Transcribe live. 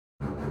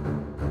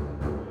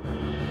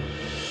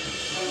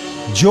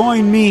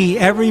Join me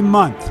every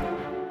month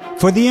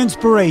for the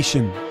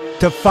inspiration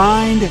to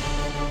find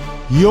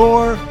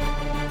your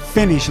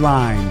finish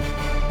line.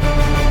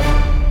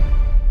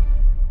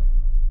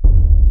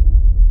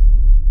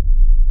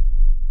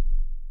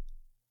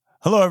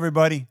 Hello,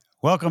 everybody.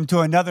 Welcome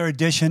to another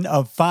edition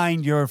of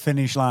Find Your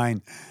Finish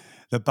Line,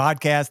 the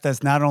podcast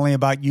that's not only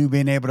about you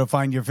being able to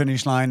find your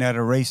finish line at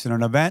a race and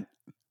an event,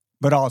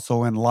 but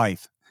also in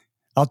life.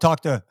 I'll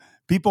talk to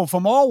people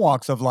from all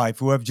walks of life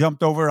who have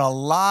jumped over a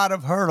lot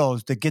of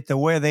hurdles to get to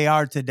where they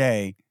are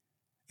today.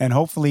 And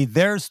hopefully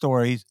their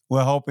stories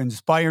will help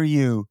inspire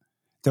you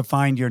to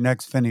find your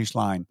next finish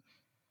line.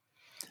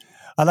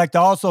 I'd like to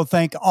also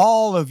thank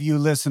all of you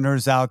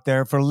listeners out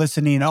there for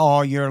listening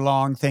all year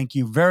long. Thank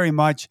you very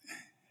much.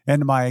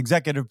 And my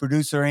executive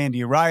producer,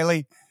 Andy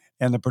Riley,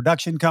 and the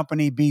production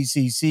company,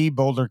 BCC,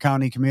 Boulder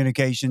County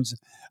Communications.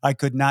 I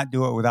could not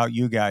do it without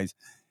you guys.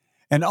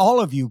 And all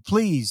of you,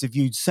 please, if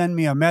you'd send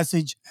me a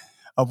message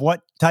of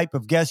what type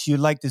of guests you'd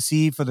like to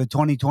see for the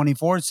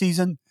 2024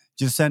 season,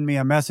 just send me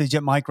a message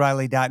at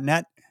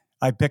MikeRiley.net.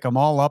 I pick them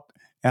all up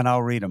and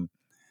I'll read them.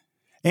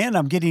 And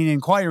I'm getting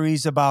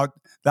inquiries about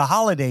the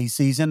holiday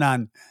season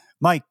on,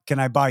 Mike, can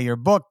I buy your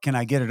book? Can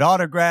I get it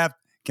autographed?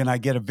 Can I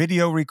get a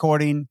video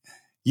recording?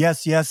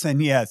 Yes, yes,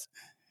 and yes.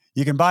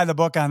 You can buy the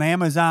book on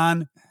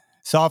Amazon,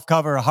 soft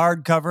cover,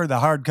 hardcover. The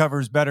hardcover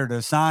is better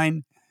to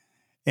sign.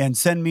 And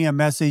send me a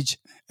message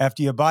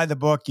after you buy the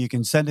book. You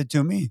can send it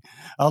to me.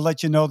 I'll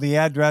let you know the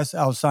address.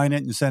 I'll sign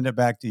it and send it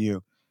back to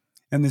you.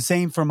 And the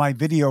same for my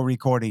video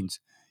recordings.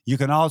 You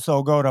can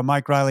also go to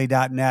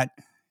MikeRiley.net,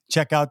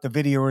 check out the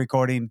video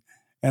recording,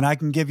 and I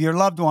can give your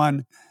loved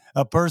one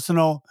a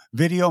personal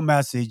video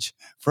message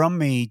from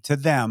me to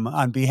them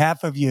on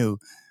behalf of you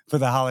for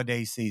the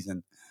holiday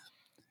season.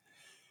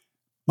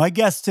 My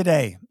guest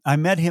today, I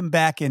met him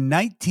back in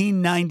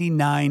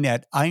 1999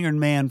 at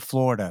Ironman,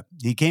 Florida.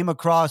 He came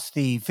across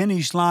the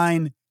finish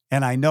line,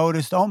 and I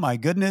noticed, oh my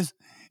goodness,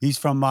 he's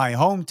from my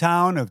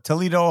hometown of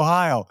Toledo,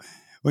 Ohio,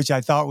 which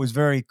I thought was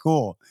very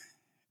cool.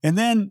 And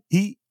then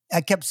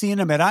I kept seeing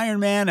him at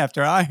Ironman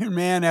after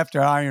Ironman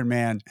after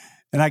Ironman,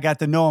 and I got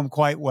to know him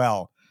quite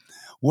well.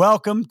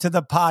 Welcome to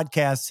the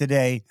podcast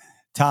today,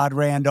 Todd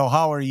Crandell.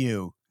 How are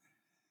you?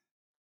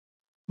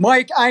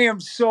 Mike, I am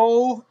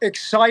so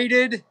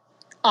excited,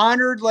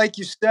 honored, like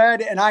you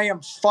said, and I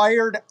am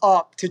fired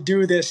up to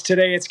do this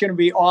today. It's going to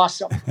be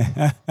awesome.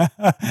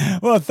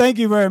 Well, thank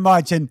you very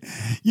much. And,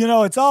 you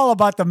know, it's all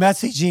about the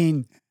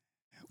messaging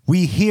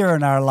we hear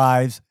in our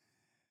lives,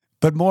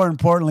 but more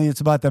importantly,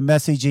 it's about the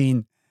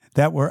messaging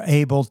that we're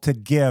able to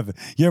give.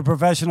 You're a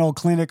professional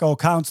clinical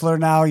counselor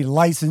now. You're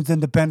licensed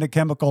independent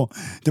chemical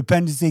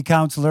dependency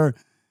counselor.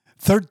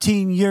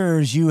 13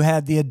 years you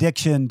had the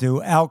addiction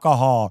to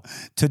alcohol,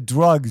 to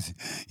drugs.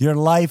 Your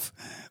life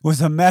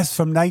was a mess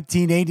from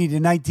 1980 to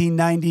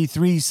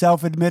 1993,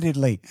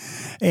 self-admittedly.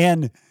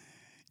 And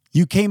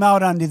you came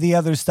out onto the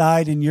other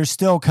side, and you're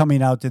still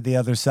coming out to the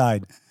other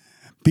side.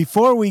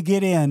 Before we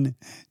get in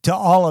to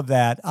all of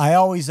that, I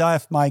always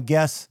ask my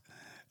guests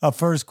a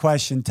first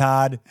question,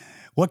 Todd.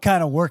 What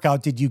kind of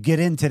workout did you get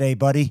in today,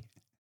 buddy?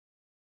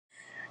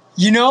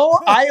 You know,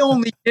 I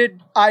only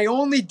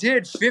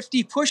did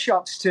 50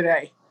 push-ups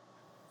today.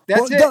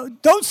 That's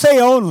it. Don't say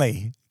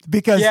only,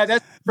 because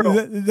that's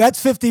true.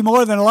 That's 50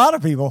 more than a lot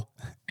of people.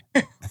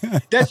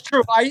 That's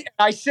true.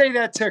 I say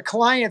that to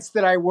clients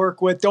that I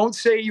work with. Don't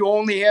say you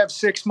only have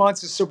 6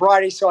 months of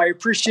sobriety. So I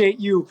appreciate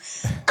you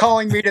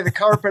calling me to the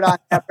carpet on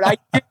that. But I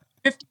did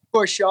 50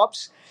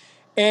 push-ups,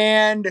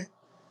 and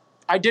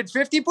I did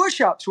 50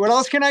 push-ups. What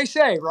else can I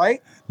say,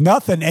 right?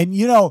 Nothing. And,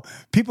 you know,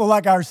 people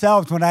like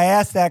ourselves, when I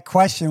ask that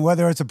question,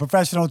 whether it's a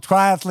professional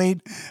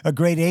triathlete, a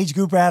great age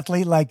group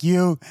athlete like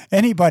you,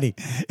 anybody,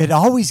 it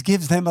always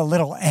gives them a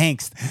little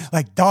angst.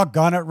 Like,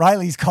 doggone it,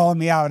 Riley's calling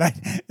me out,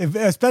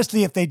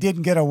 especially if they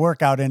didn't get a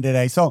workout in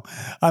today. So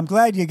I'm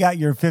glad you got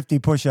your 50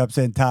 push-ups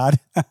in, Todd.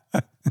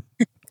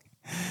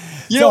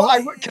 Go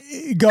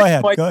ahead.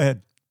 Go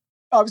ahead.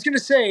 I was going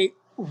to say,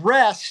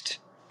 rest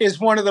is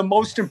one of the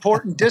most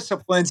important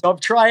disciplines of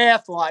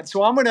triathlon.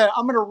 So I'm gonna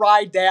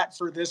ride that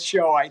for this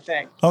show, I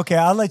think. Okay,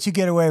 I'll let you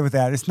get away with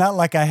that. It's not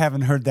like I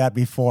haven't heard that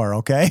before,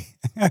 okay?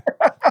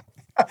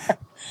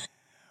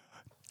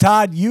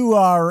 Todd, you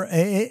are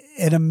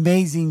an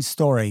amazing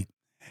story,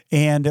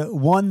 and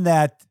one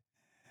that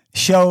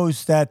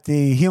shows that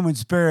the human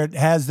spirit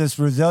has this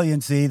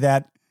resiliency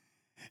that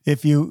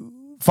if you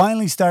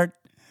finally start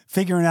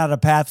figuring out a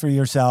path for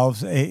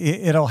yourselves,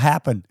 it'll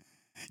happen.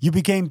 You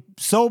became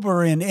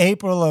sober in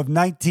April of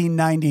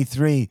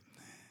 1993.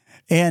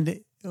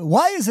 And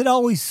why is it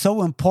always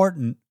so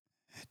important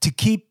to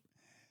keep,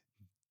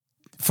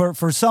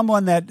 for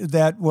someone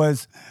that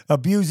was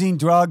abusing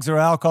drugs or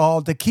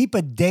alcohol, to keep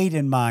a date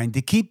in mind,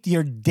 to keep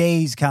your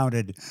days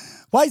counted?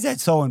 Why is that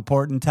so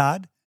important,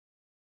 Todd?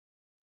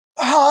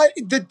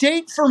 The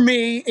date for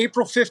me,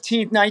 April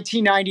 15th,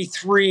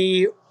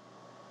 1993,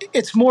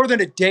 it's more than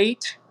a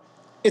date.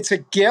 It's a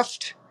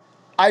gift.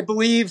 I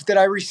believe that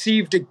I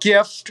received a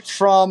gift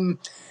from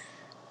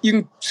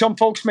some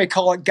folks may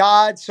call it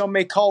God, some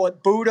may call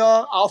it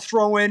Buddha. I'll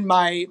throw in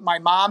my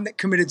mom that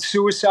committed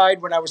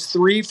suicide when I was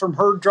 3 from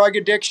her drug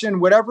addiction.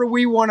 Whatever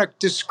we want to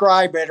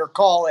describe it or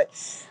call it,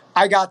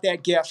 I got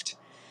that gift.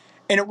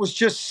 And it was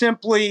just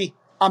simply,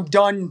 I'm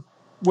done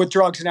with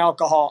drugs and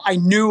alcohol. I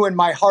knew in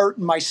my heart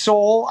and my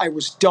soul I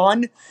was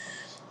done.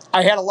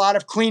 I had a lot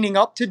of cleaning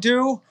up to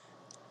do,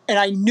 and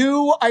I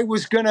knew I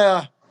was going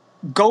to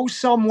go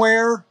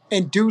somewhere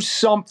and do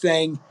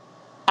something.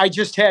 I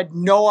just had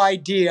no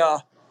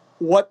idea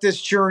what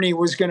this journey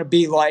was going to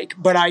be like.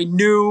 But I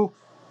knew,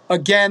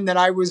 again, that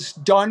I was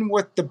done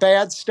with the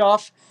bad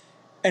stuff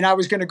and I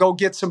was going to go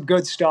get some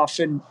good stuff.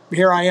 And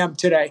here I am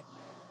today.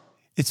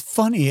 It's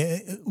funny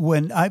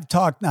when I've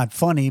talked, not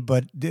funny,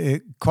 but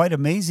quite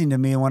amazing to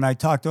me when I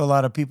talk to a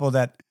lot of people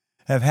that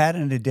have had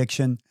an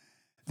addiction,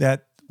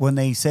 that when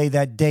they say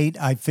that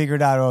date, I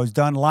figured out I was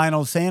done.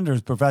 Lionel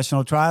Sanders,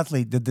 professional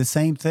triathlete, did the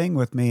same thing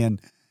with me.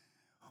 And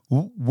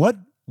what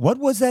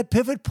was that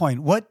pivot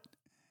point? What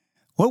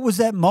was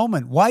that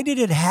moment? Why did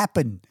it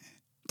happen?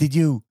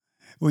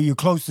 Were you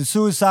close to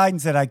suicide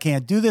and said, I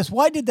can't do this?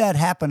 Why did that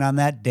happen on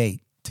that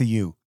date to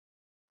you?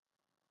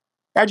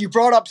 And you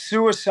brought up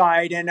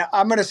suicide, and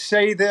I'm going to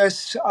say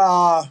this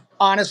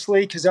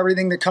honestly, because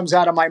everything that comes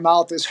out of my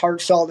mouth is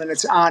heartfelt and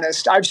it's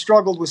honest. I've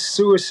struggled with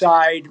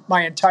suicide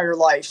my entire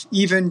life.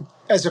 Even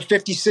as a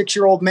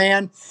 56-year-old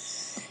man,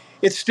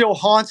 it still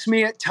haunts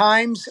me at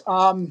times.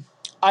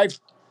 I've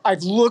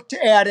looked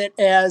at it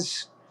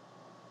as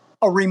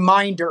a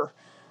reminder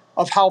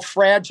of how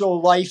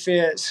fragile life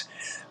is.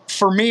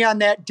 For me, on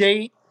that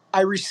date,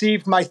 I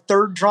received my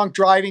 3rd drunk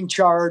driving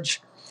charge.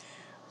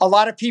 A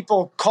lot of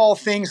people call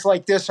things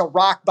like this a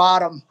rock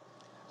bottom.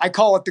 I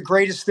call it the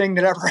greatest thing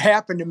that ever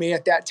happened to me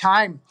at that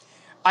time.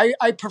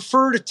 I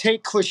prefer to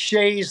take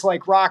cliches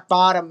like rock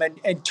bottom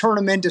and turn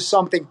them into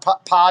something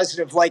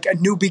positive, like a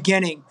new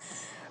beginning,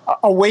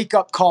 a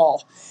wake-up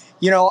call.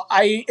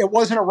 It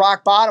wasn't a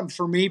rock bottom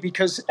for me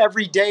because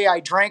every day I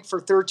drank for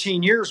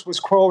 13 years was,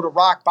 quote, a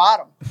rock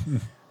bottom.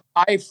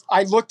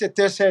 I looked at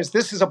this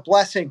is a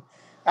blessing.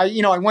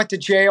 I went to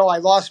jail. I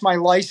lost my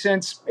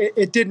license.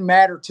 It didn't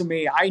matter to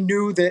me. I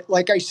knew that,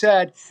 like I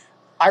said,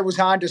 I was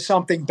on to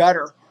something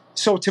better.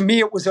 So to me,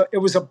 it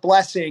was a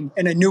blessing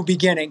and a new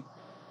beginning.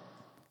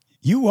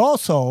 You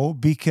also,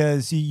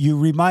 because you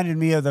reminded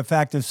me of the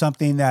fact of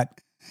something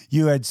that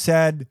you had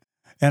said,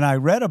 and I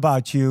read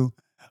about you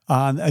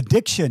on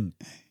addiction.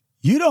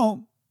 You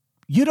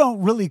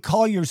don't really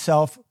call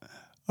yourself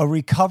a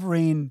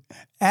recovering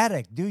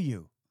addict, do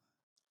you?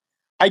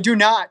 I do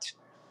not.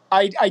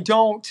 I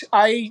don't.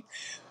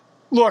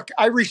 Look,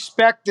 I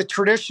respect the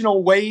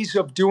traditional ways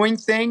of doing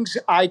things.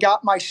 I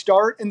got my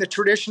start in the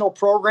traditional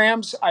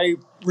programs. I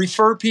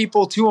refer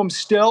people to them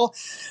still.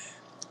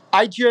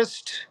 I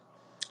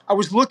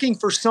was looking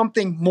for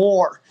something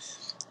more.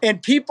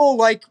 And people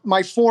like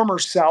my former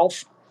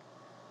self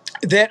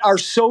that are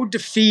so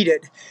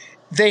defeated,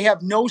 they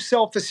have no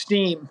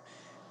self-esteem.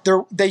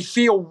 They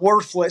feel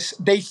worthless.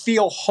 They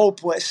feel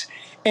hopeless.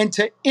 And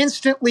to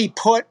instantly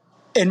put,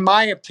 in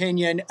my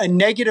opinion, a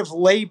negative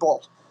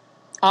label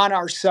on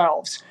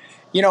ourselves.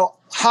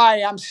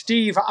 Hi, I'm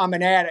Steve. I'm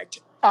an addict.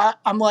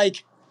 I'm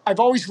like, I've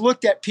always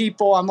looked at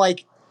people. I'm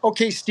like,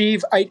 okay,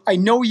 Steve, I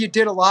know you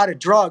did a lot of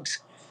drugs,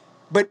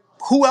 but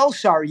who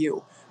else are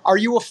you? Are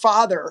you a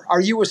father? Are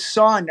you a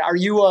son? Are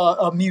you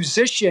a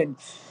musician?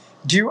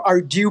 Do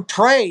you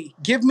pray?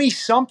 Give me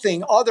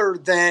something other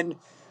than,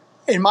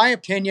 in my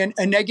opinion,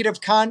 a negative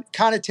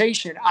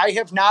connotation. I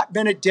have not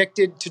been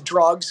addicted to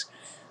drugs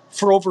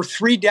for over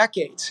 3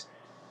 decades.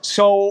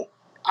 So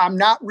I'm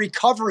not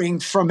recovering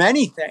from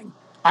anything.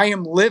 I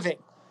am living.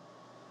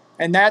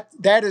 And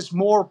that is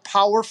more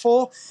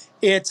powerful.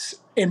 It's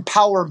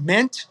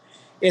empowerment.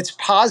 It's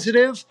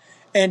positive.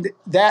 And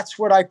that's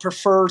what I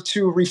prefer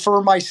to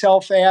refer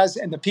myself as.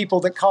 And the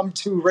people that come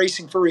to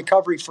Racing for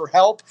Recovery for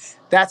help,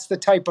 that's the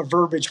type of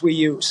verbiage we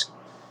use.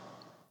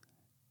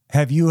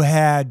 Have you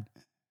had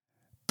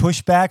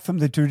pushback from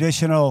the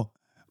traditional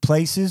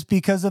places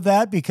because of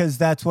that? Because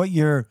that's what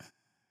you're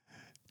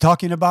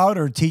talking about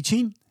or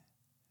teaching?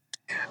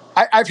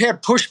 I've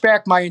had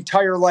pushback my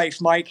entire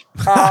life, Mike.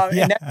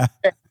 Yeah.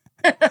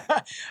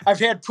 I've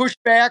had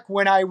pushback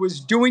when I was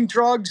doing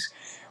drugs,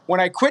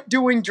 when I quit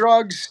doing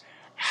drugs,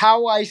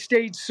 how I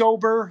stayed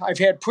sober. I've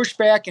had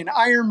pushback in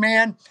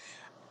Ironman.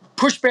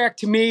 Pushback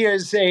to me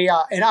is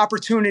an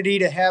opportunity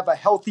to have a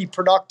healthy,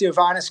 productive,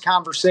 honest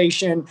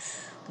conversation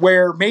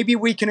where maybe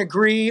we can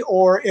agree,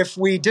 or if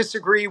we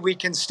disagree, we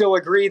can still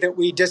agree that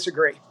we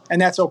disagree. And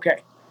that's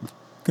okay.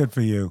 Good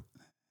for you.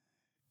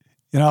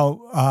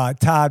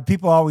 Todd,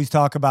 people always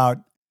talk about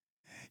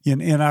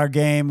in our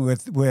game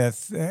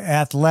with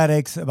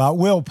athletics about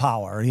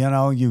willpower.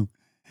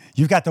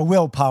 You've got the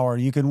willpower,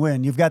 you can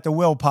win. You've got the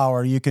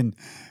willpower, you can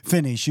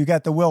finish. You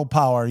got the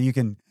willpower, you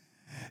can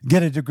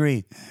get a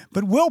degree.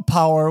 But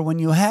willpower, when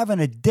you have an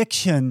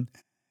addiction,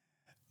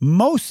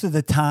 most of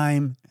the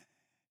time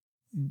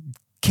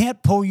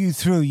can't pull you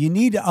through. You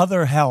need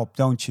other help,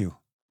 don't you?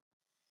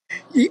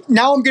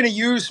 Now I'm going to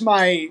use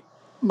my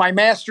my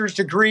master's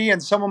degree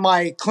and some of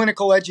my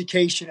clinical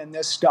education in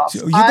this stuff.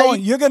 So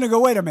you're going to go,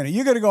 wait a minute,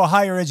 you're going to go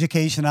higher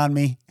education on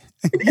me?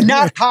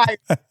 Not high,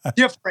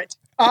 different.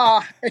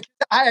 I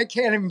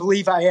can't even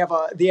believe I have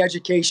the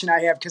education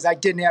I have because I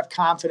didn't have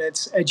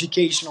confidence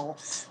educational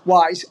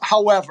wise.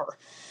 However,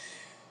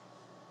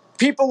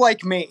 people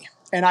like me,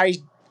 and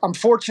I'm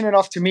fortunate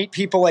enough to meet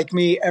people like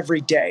me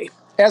every day.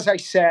 As I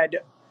said,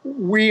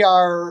 we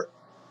are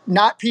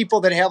not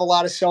people that have a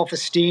lot of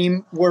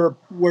self-esteem.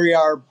 We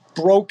are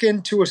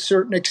broken to a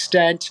certain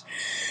extent.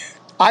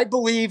 I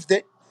believe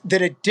that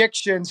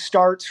addiction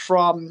starts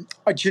from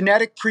a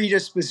genetic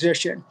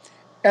predisposition.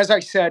 As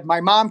I said,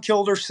 my mom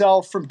killed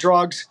herself from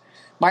drugs.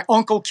 My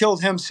uncle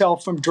killed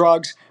himself from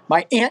drugs.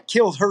 My aunt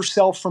killed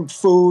herself from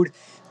food.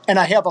 And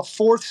I have a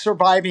fourth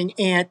surviving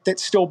aunt that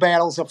still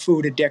battles a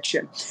food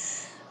addiction.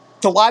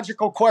 The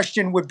logical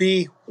question would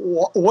be,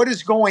 what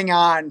is going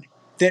on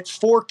that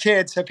 4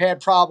 kids have had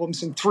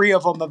problems and 3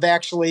 of them have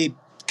actually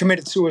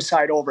committed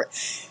suicide over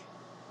it?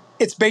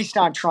 It's based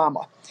on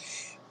trauma.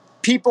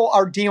 People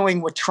are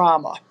dealing with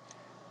trauma.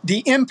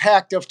 The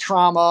impact of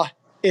trauma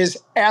is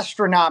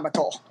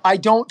astronomical. I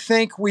don't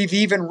think we've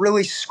even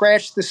really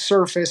scratched the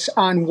surface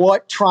on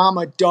what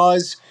trauma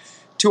does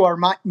to our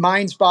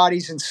minds,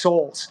 bodies, and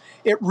souls.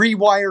 It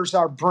rewires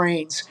our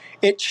brains.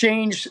 It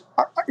changes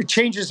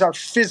our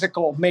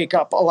physical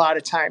makeup a lot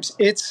of times.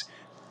 It's,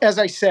 as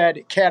I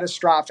said,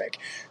 catastrophic.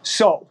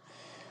 So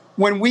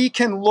when we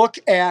can look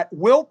at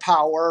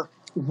willpower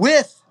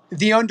with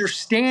the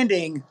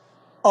understanding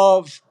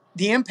of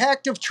the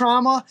impact of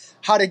trauma,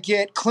 how to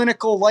get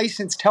clinical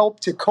licensed help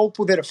to cope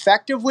with it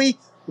effectively,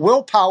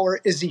 willpower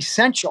is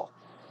essential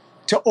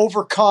to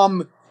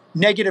overcome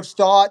negative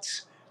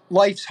thoughts,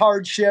 life's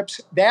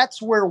hardships.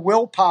 That's where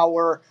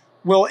willpower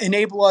will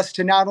enable us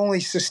to not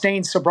only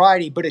sustain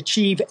sobriety, but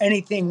achieve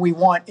anything we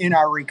want in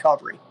our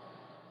recovery.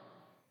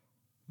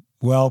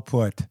 Well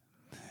put.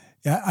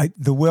 Yeah,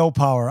 the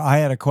willpower. I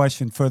had a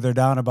question further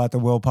down about the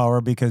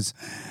willpower because,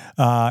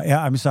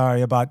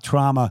 about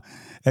trauma,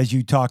 as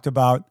you talked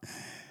about.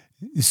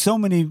 So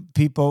many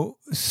people,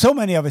 so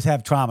many of us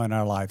have trauma in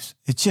our lives.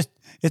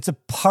 It's a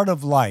part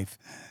of life,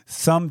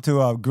 some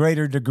to a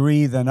greater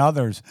degree than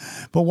others.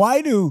 But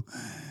why do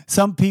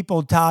some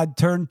people, Todd,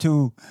 turn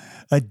to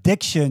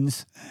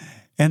addictions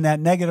and that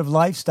negative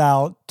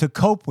lifestyle to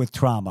cope with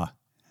trauma?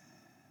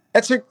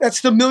 That's the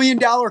 $1 million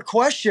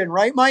question,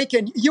 right, Mike?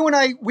 And you and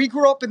I, we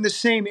grew up in the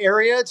same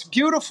area. It's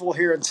beautiful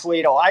here in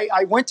Toledo.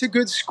 I went to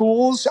good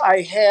schools. I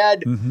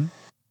had,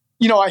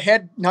 I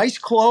had nice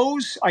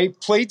clothes. I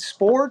played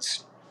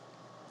sports.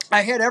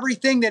 I had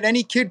everything that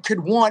any kid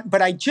could want,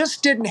 but I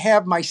just didn't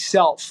have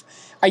myself.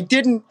 I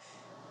didn't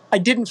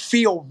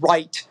feel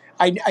right.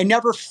 I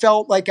never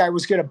felt like I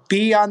was going to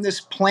be on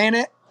this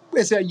planet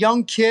as a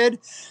young kid.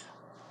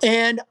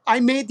 And I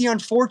made the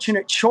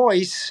unfortunate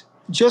choice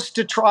just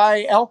to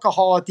try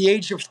alcohol at the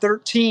age of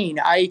 13.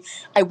 I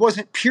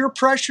wasn't peer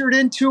pressured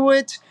into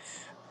it.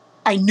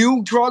 I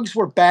knew drugs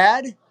were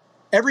bad.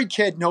 Every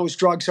kid knows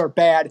drugs are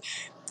bad.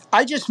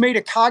 I just made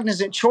a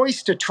cognizant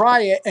choice to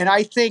try it, and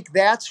I think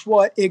that's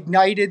what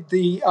ignited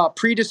the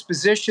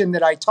predisposition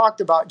that I talked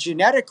about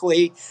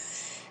genetically.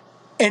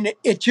 And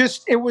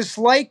it was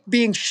like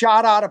being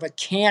shot out of a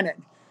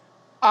cannon.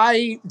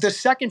 The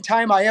second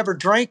time I ever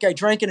drank, I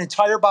drank an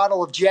entire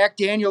bottle of Jack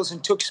Daniels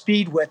and took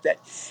speed with it.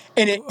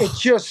 And it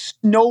just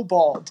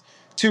snowballed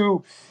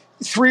to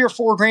 3 or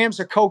 4 grams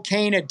of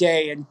cocaine a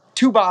day and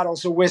 2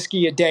 bottles of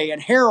whiskey a day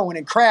and heroin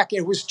and crack.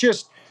 It was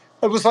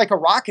like a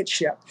rocket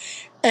ship.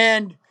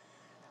 And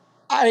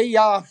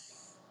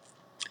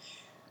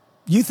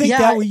you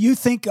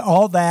think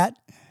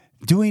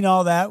doing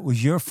all that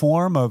was your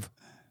form of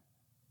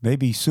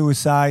maybe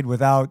suicide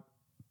without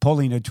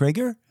pulling a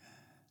trigger?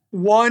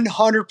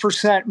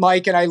 100%,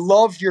 Mike, and I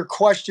love your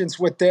questions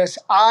with this.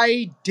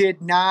 I did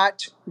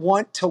not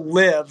want to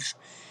live.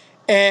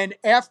 And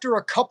after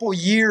a couple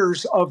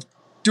years of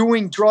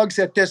doing drugs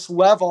at this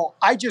level,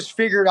 I just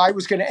figured I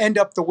was going to end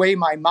up the way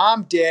my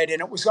mom did. And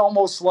it was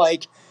almost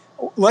like,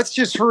 let's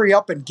just hurry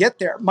up and get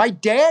there. My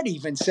dad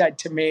even said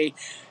to me,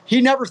 he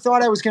never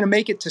thought I was going to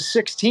make it to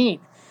 16.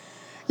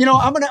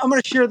 I'm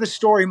going to share this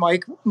story,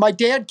 Mike. My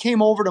dad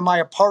came over to my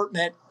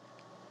apartment.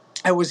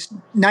 I was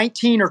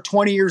 19 or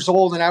 20 years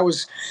old, and I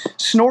was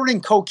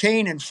snorting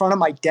cocaine in front of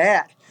my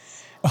dad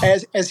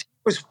as he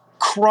was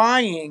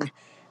crying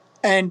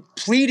and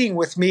pleading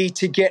with me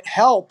to get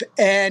help.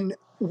 And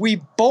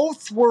we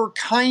both were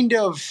kind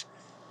of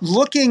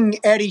looking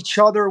at each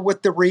other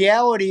with the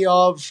reality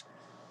of,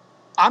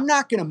 I'm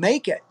not going to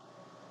make it.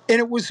 And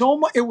it was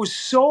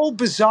so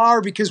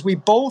bizarre because we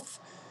both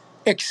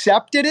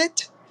accepted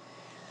it.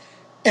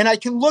 And I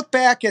can look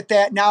back at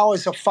that now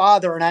as a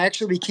father, and I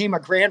actually became a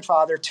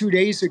grandfather 2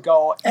 days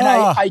ago. And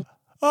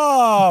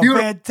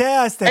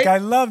fantastic. I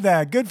love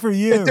that. Good for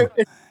you.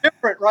 It's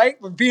different, right?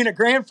 With being a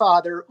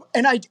grandfather.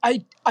 And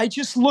I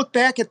just look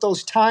back at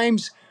those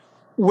times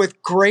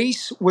with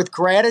grace, with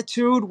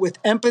gratitude, with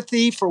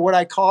empathy for what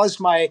I caused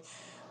my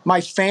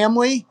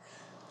family.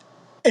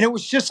 And it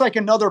was just like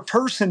another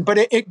person. But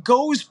it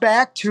goes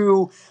back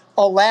to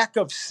a lack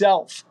of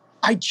self.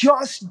 I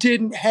just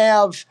didn't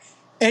have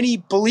any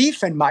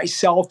belief in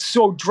myself.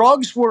 So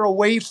drugs were a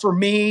way for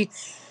me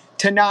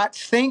to not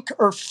think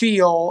or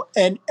feel.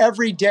 And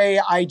every day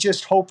I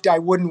just hoped I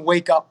wouldn't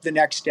wake up the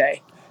next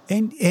day.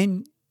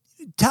 And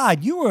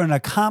Todd, you were an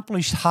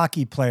accomplished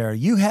hockey player.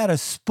 You had a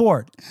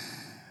sport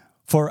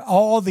for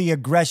all the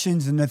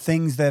aggressions and the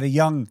things that a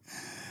young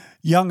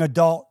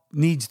adult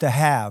needs to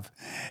have.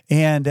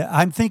 And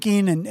I'm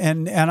thinking,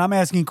 and I'm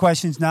asking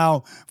questions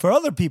now for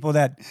other people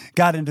that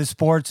got into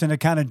sports and it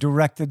kind of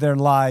directed their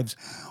lives.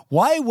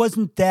 Why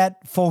wasn't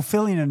that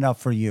fulfilling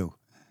enough for you?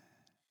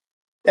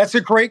 That's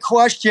a great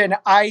question.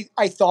 I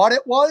thought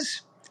it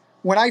was.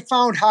 When I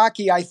found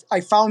hockey,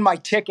 I found my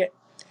ticket.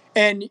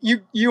 And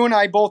you and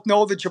I both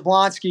know the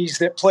Jablonskis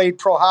that played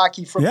pro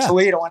hockey from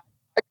Toledo. And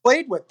I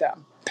played with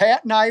them.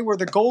 Pat and I were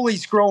the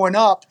goalies growing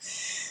up.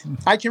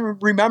 I can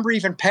remember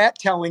even Pat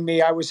telling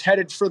me I was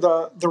headed for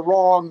the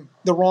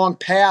wrong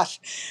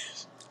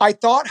path. I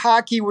thought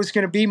hockey was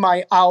going to be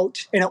my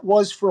out, and it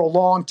was for a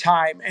long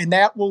time. And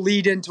that will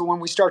lead into when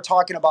we start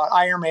talking about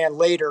Ironman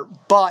later.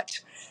 But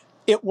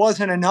it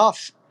wasn't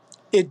enough.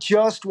 It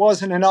just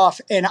wasn't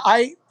enough. And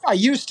I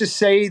used to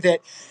say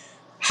that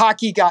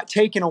hockey got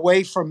taken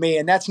away from me,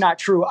 and that's not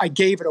true. I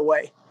gave it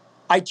away.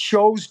 I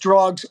chose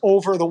drugs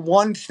over the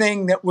one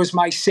thing that was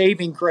my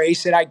saving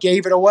grace, and I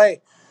gave it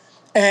away.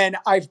 And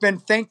I've been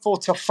thankful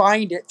to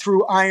find it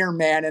through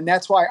Ironman, and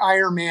that's why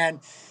Ironman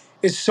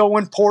is so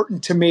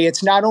important to me.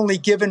 It's not only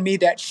given me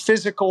that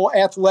physical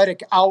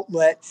athletic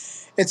outlet,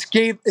 it's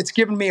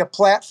given me a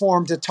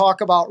platform to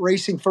talk about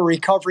racing for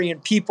recovery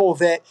and people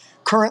that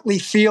currently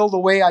feel the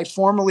way I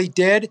formerly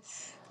did,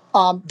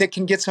 that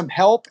can get some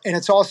help. And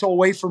it's also a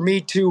way for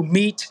me to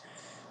meet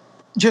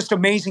just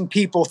amazing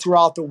people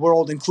throughout the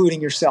world,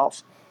 including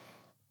yourself.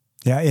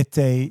 Yeah, it's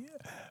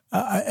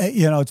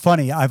it's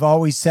funny. I've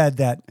always said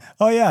that,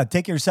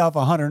 take yourself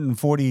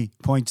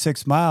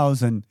 140.6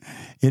 miles and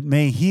it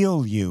may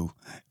heal you.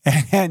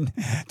 And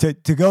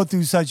to go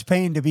through such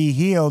pain to be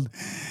healed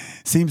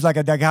seems like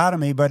a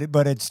dichotomy,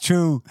 but it's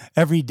true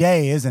every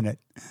day, isn't it?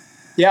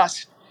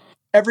 Yes,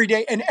 every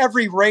day. And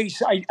every race.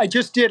 I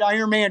just did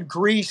Ironman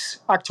Greece,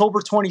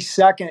 October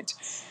 22nd.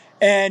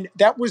 And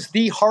that was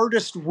the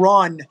hardest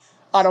run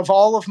out of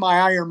all of my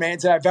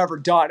Ironmans that I've ever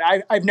done.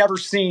 I've never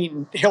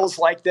seen hills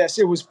like this.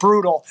 It was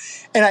brutal.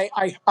 And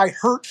I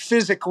hurt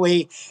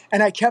physically.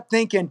 And I kept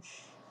thinking,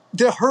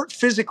 the hurt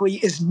physically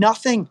is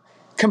nothing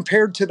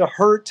compared to the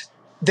hurt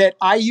that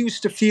I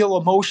used to feel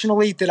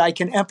emotionally, that I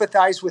can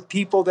empathize with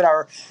people that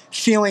are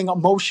feeling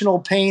emotional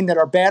pain, that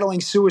are battling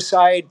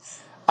suicide,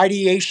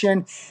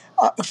 ideation.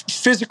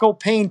 Physical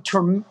pain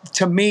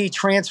to me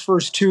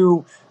transfers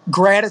to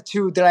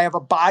gratitude that I have a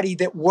body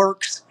that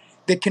works,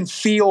 that can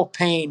feel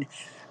pain.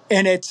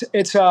 And it's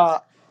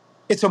a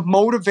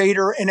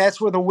motivator, and that's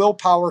where the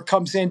willpower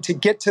comes in to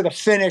get to the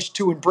finish,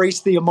 to embrace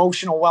the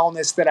emotional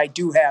wellness that I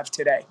do have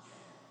today.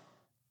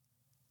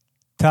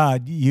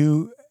 Todd,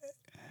 you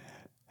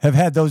have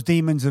had those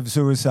demons of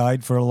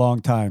suicide for a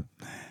long time,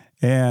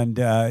 and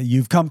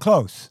you've come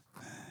close.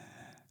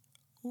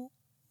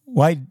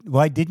 Why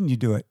didn't you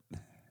do it?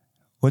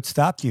 What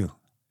stopped you?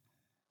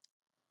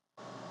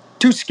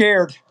 Too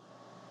scared.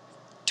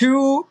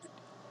 Too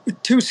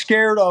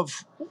scared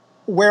of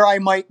where I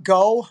might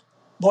go.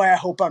 Boy, I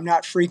hope I'm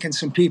not freaking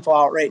some people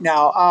out right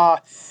now.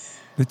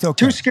 It's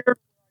okay. Too scared where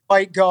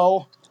I might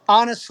go.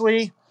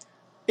 Honestly,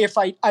 if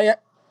I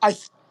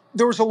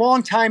there was a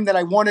long time that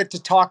I wanted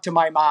to talk to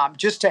my mom,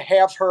 just to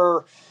have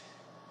her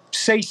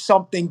say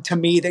something to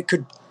me that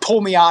could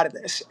pull me out of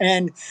this.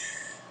 And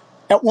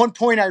at one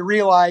point I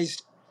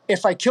realized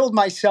if I killed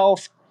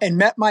myself and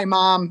met my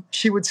mom,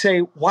 she would say,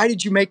 "Why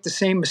did you make the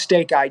same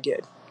mistake I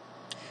did?"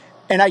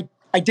 And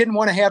I didn't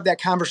want to have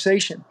that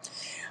conversation.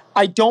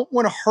 I don't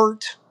want to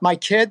hurt my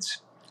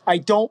kids. I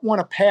don't want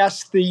to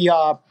pass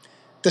the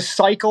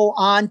cycle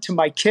on to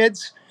my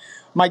kids.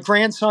 My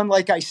grandson,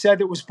 like I said,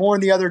 that was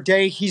born the other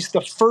day, he's the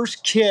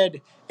first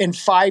kid in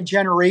 5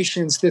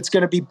 generations that's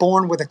going to be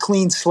born with a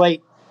clean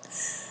slate.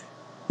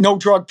 No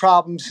drug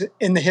problems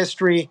in the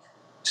history.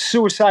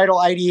 Suicidal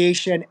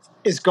ideation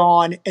is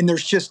gone, and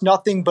there's just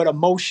nothing but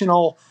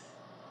emotional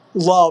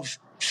love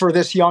for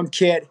this young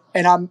kid.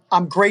 And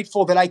I'm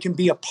grateful that I can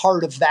be a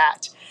part of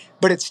that.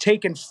 But it's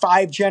taken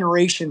 5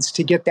 generations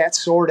to get that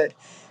sorted.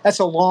 That's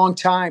a long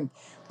time.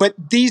 But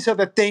these are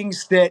the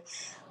things that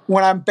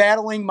when I'm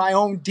battling my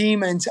own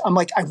demons, I'm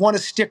like, I want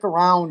to stick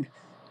around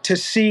to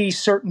see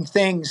certain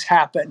things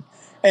happen.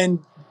 And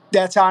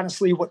that's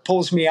honestly what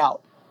pulls me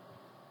out.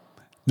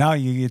 Now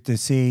you get to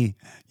see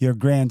your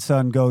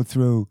grandson go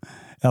through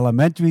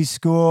elementary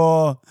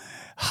school,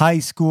 high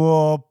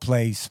school,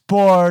 play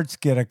sports,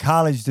 get a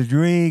college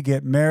degree,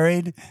 get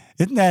married.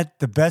 Isn't that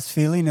the best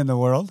feeling in the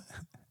world?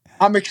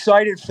 I'm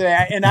excited for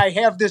that. And I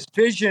have this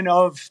vision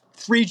of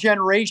 3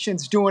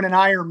 generations doing an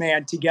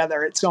Ironman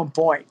together at some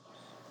point.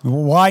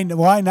 Why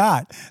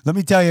not? Let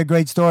me tell you a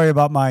great story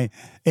about my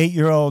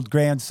 8-year-old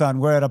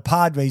grandson. We're at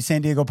a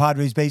San Diego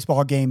Padres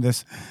baseball game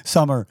this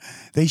summer.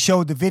 They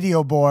showed the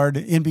video board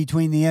in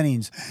between the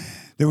innings.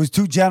 there was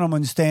two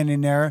gentlemen standing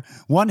there.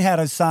 One had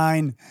a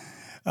sign,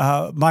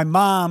 my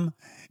mom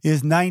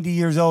is 90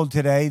 years old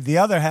today. The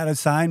other had a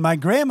sign, my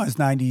grandma's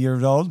 90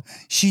 years old.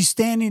 She's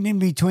standing in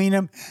between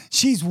them.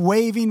 She's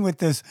waving with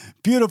this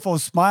beautiful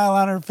smile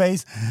on her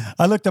face.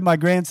 I looked at my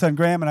grandson,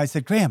 Graham, and I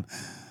said, Graham,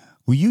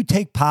 will you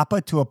take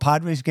Papa to a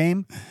Padres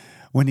game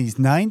when he's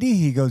 90?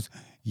 He goes,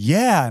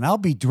 yeah, and I'll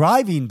be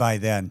driving by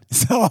then.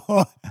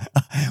 So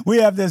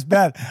we have this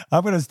bet.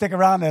 I'm going to stick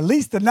around at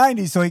least the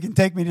 90 so he can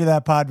take me to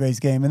that Padres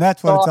game, and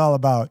that's what it's all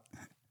about.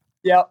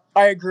 Yeah,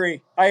 I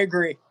agree.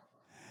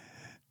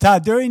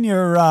 Todd, during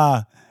your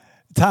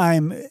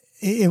time,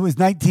 it was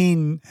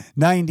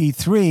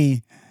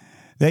 1993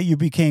 that you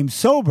became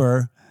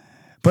sober,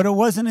 but it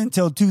wasn't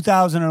until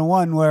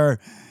 2001 where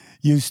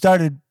you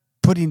started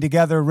putting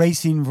together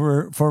Racing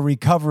for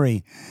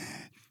Recovery.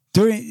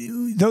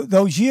 During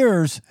those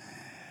years,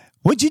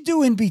 what'd you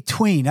do in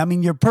between? I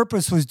mean, your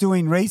purpose was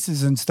doing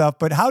races and stuff,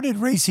 but how did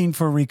Racing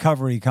for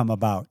Recovery come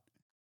about?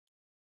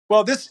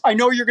 Well, I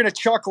know you're going to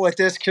chuckle at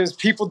this because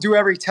people do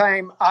every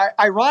time.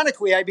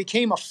 Ironically, I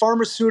became a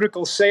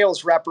pharmaceutical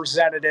sales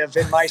representative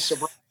in my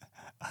sobriety.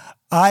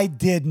 I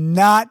did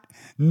not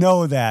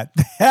know that.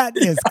 That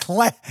is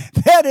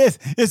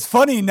it's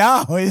funny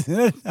now, isn't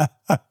it?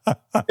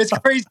 It's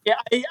crazy.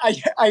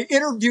 I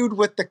interviewed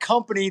with the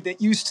company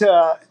that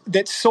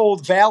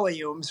sold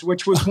Valiums,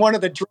 which was one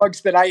of the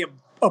drugs that I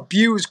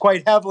abused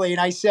quite heavily, and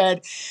I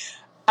said,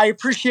 I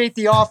appreciate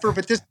the offer,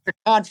 but this is a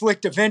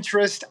conflict of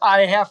interest.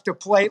 I have to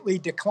politely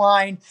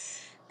decline.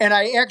 And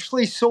I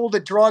actually sold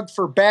a drug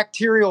for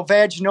bacterial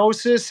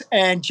vaginosis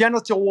and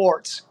genital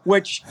warts,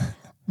 which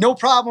no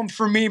problem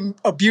for me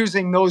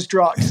abusing those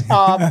drugs.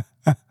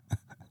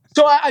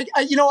 So I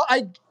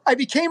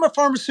became a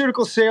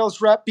pharmaceutical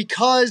sales rep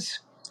because,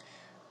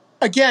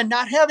 again,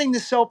 not having the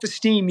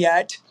self-esteem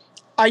yet,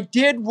 I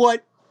did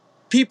what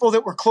people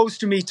that were close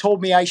to me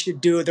told me I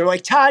should do. They're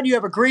like, Todd, you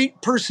have a great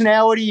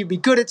personality. You'd be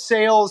good at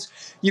sales.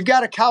 You've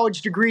got a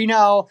college degree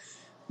now.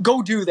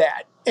 Go do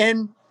that.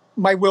 And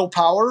my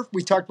willpower,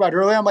 we talked about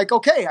earlier, I'm like,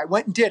 okay, I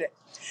went and did it.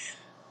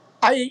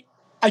 I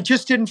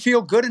just didn't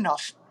feel good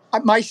enough.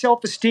 My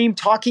self-esteem,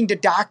 talking to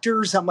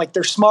doctors, I'm like,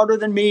 they're smarter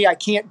than me. I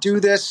can't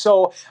do this.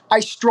 So I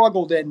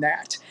struggled in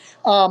that.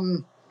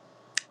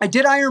 I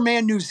did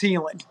Ironman New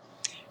Zealand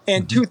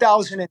in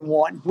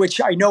 2001, which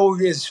I know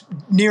is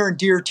near and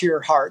dear to your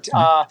heart.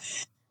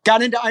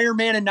 Got into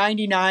Ironman in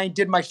 99,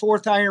 did my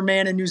fourth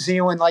Ironman in New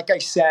Zealand, like I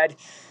said.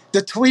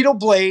 The Toledo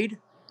Blade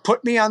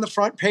put me on the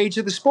front page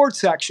of the sports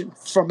section,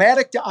 from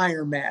addict to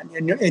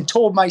Ironman, and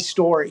told my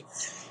story.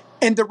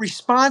 And the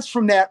response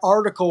from that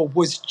article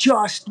was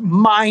just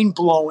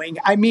mind-blowing.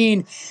 I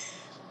mean,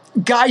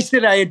 guys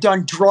that I had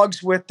done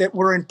drugs with that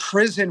were in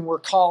prison were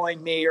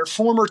calling me, or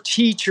former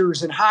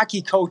teachers and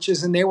hockey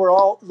coaches, and they were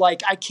all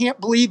like, I can't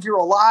believe you're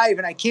alive,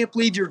 and I can't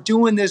believe you're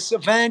doing this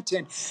event.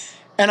 And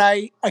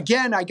I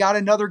got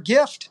another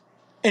gift.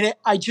 And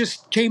I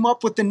just came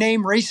up with the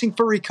name Racing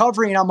for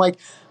Recovery, and I'm like,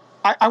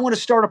 I want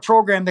to start a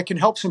program that can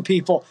help some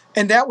people.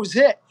 And that was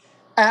it.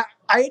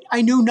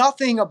 I knew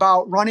nothing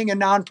about running a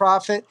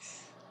nonprofit.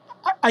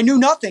 I knew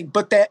nothing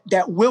but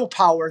that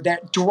willpower,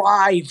 that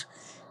drive.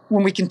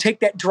 When we can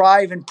take that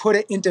drive and put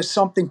it into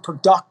something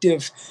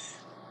productive,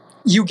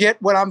 you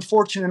get what I'm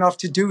fortunate enough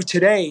to do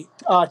today.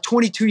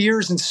 22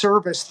 years in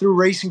service through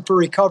Racing for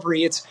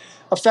Recovery. It's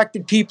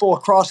affected people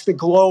across the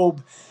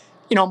globe.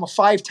 You know, I'm a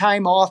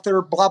 5-time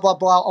author, blah, blah,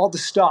 blah, all the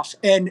stuff.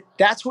 And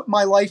that's what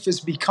my life has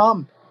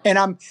become. And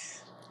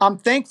I'm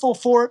thankful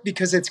for it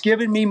because it's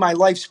given me my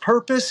life's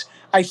purpose.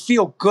 I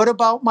feel good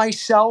about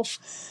myself.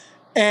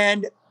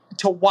 And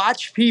to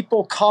watch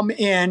people come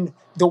in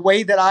the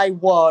way that I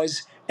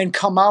was and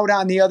come out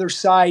on the other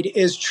side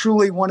is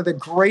truly one of the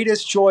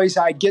greatest joys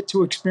I get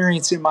to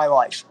experience in my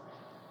life.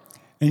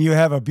 And you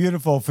have a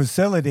beautiful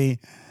facility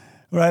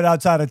right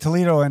outside of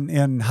Toledo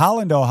in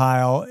Holland,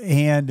 Ohio.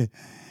 And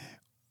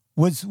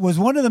was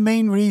one of the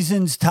main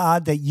reasons,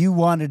 Todd, that you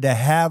wanted to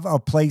have a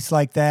place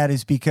like that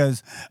is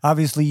because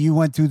obviously you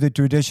went through the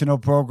traditional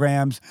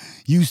programs.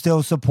 You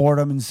still support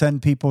them and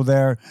send people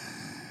there.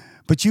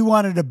 But you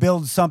wanted to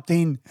build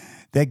something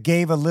that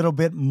gave a little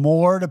bit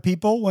more to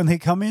people when they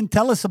come in.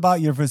 Tell us about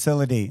your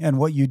facility and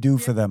what you do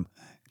for them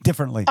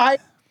differently. I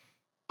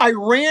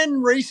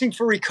ran Racing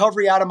for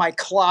Recovery out of my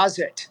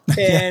closet,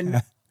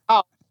 and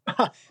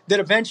that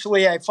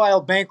eventually I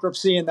filed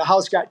bankruptcy and the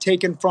house got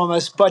taken from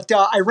us. But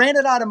I ran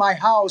it out of my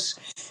house,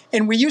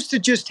 and we used to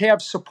just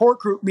have support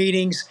group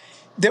meetings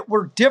that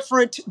were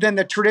different than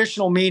the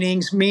traditional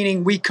meetings,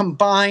 meaning we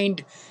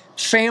combined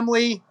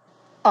family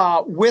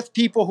with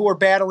people who are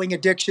battling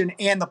addiction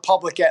and the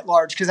public at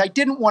large, because I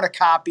didn't want to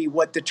copy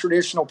what the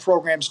traditional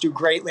programs do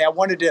greatly. I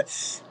wanted to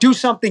do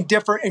something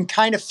different and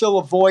kind of fill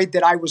a void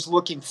that I was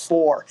looking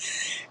for.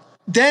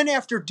 Then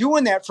after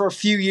doing that for a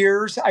few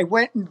years, I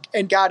went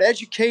and got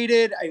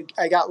educated.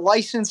 I got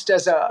licensed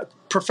as a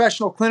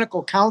professional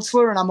clinical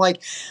counselor, and I'm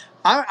like,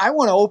 I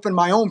want to open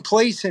my own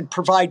place and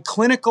provide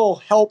clinical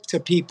help to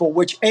people,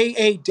 which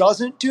AA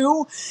doesn't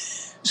do.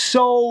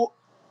 So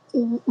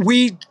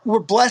we were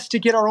blessed to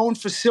get our own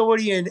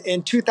facility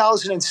in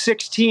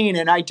 2016,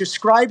 and I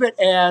describe it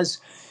as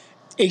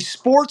a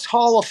sports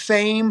hall of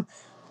fame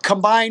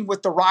combined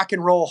with the rock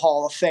and roll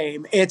hall of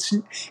fame.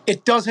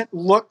 It doesn't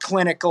look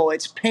clinical.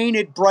 It's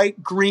painted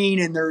bright green,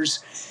 and there's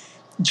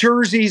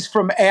jerseys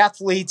from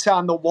athletes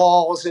on the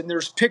walls, and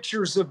there's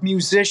pictures of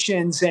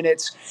musicians, and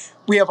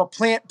we have a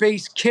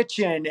plant-based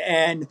kitchen,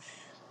 and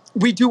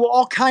we do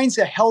all kinds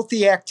of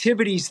healthy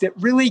activities that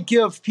really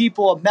give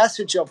people a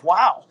message of,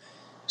 wow,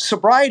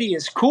 sobriety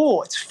is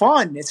cool. It's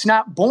fun. It's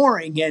not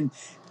boring. And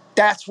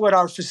that's what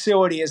our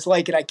facility is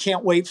like. And I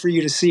can't wait for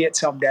you to see it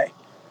someday.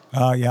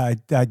 Yeah,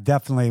 I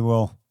definitely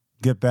will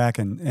get back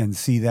and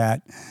see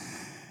that.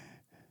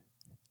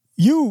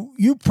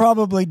 You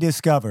probably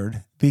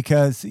discovered,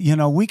 because,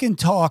 we can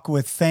talk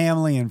with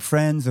family and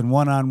friends and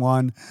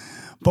one-on-one,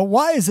 but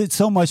why is it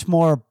so much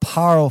more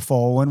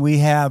powerful when we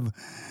have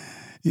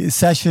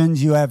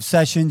sessions? You have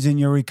sessions in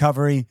your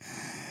recovery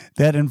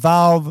that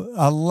involve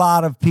a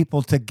lot of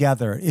people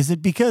together. Is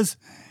it because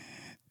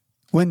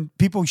when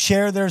people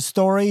share their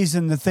stories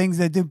and the things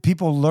they do,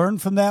 people learn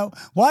from that?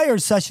 Why are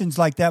sessions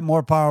like that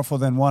more powerful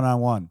than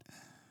one-on-one?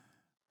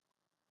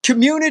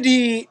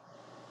 Community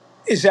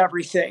is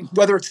everything,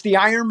 whether it's the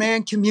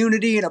Ironman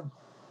community and a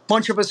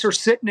bunch of us are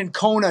sitting in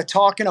Kona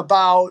talking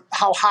about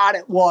how hot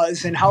it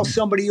was and how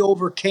somebody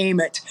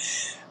overcame it.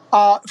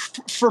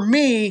 For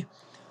me,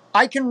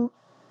 I can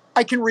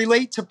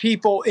relate to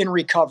people in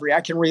recovery.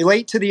 I can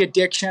relate to the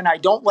addiction. I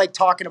don't like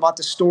talking about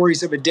the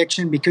stories of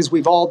addiction because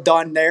we've all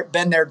been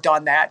there,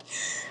 done that.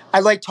 I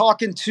like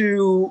talking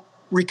to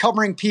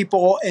recovering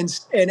people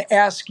and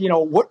ask,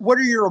 what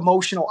are your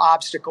emotional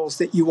obstacles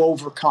that you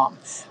overcome?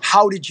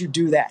 How did you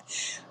do that?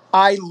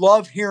 I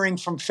love hearing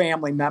from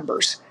family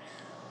members.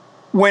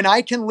 When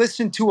I can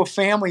listen to a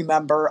family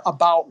member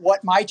about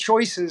what my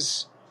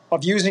choices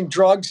of using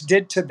drugs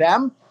did to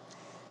them,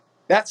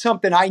 that's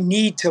something I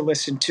need to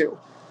listen to.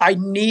 I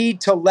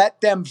need to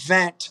let them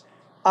vent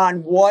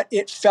on what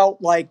it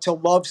felt like to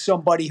love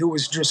somebody who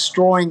was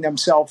destroying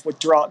themselves with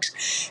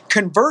drugs.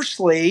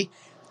 Conversely,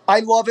 I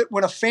love it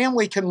when a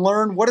family can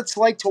learn what it's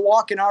like to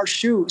walk in our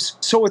shoes.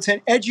 So it's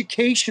an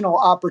educational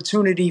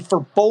opportunity for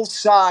both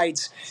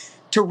sides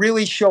to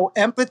really show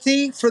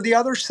empathy for the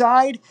other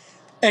side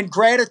and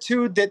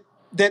gratitude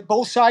that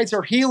both sides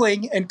are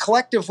healing, and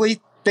collectively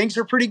things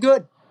are pretty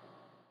good.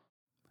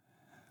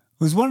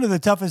 Was one of the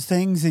toughest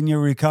things in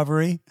your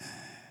recovery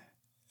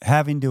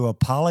having to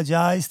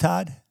apologize,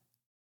 Todd?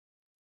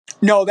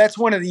 No, that's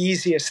one of the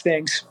easiest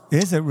things.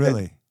 Is it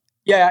really?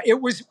 Yeah,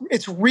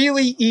 it's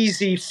really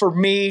easy for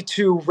me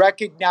to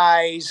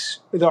recognize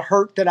the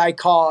hurt that I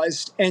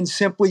caused and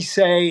simply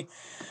say,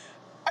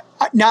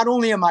 not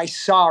only am I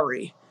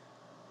sorry,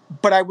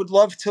 but I would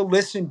love to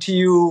listen to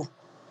you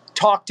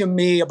talk to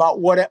me about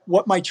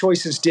what my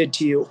choices did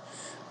to you.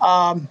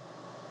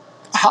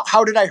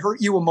 How did I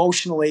hurt you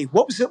emotionally?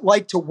 What was it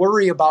like to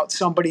worry about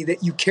somebody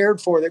that you cared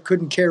for that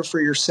couldn't care for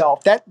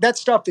yourself? That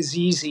stuff is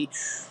easy.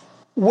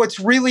 What's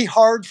really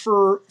hard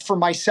for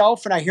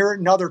myself, and I hear it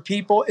in other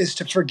people, is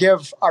to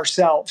forgive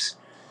ourselves.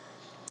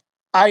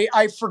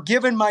 I've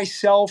forgiven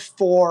myself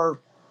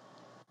for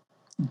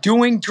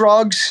doing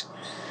drugs.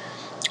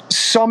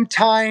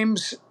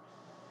 Sometimes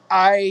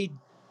I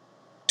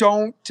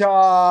don't.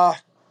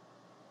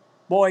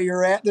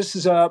 This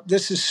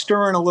is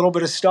stirring a little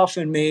bit of stuff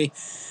in me.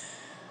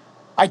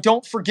 I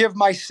don't forgive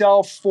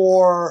myself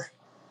for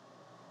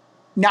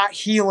not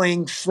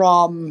healing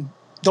from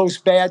those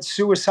bad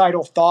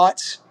suicidal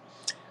thoughts.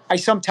 I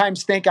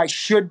sometimes think I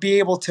should be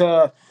able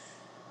to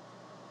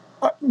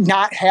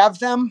not have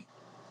them.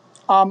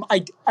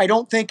 I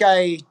don't think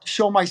I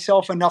show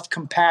myself enough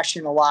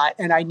compassion a lot,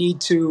 and I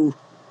need to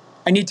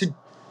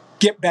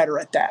get better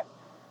at that.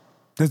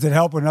 Does it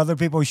help when other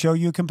people show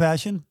you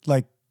compassion,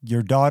 like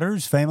your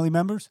daughters, family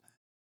members?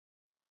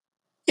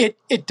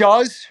 It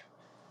does.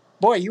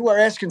 Boy, you are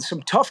asking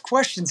some tough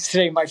questions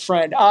today, my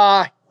friend.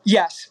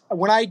 Yes,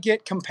 when I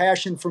get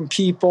compassion from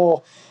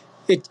people,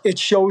 it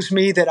shows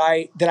me that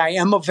I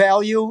am of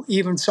value.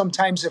 Even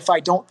sometimes if I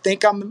don't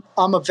think I'm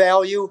of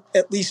value,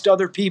 at least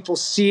other people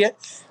see it,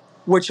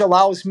 which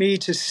allows me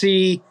to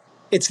see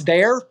it's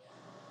there.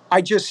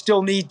 I just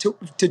still need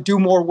to do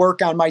more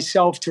work on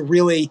myself to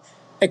really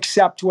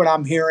accept what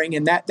I'm hearing,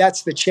 and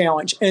that's the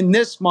challenge. And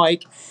this,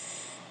 Mike,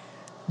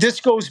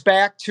 this goes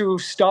back to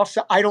stuff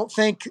that I don't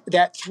think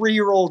that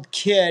 3-year-old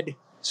kid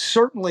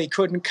certainly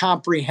couldn't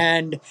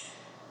comprehend.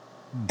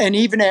 And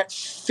even at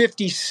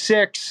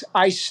 56,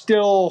 I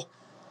think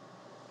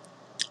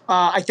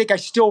I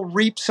still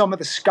reap some of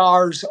the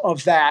scars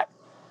of that.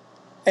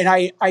 And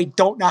I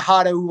don't know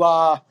how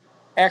to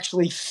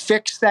actually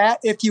fix that,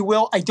 if you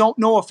will. I don't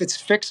know if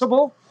it's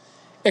fixable.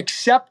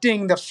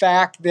 Accepting the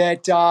fact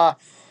that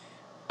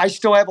I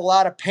still have a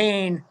lot of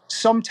pain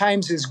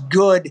sometimes is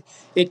good.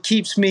 It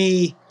keeps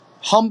me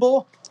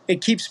humble.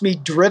 It keeps me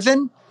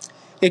driven.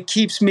 It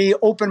keeps me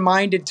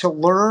open-minded to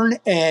learn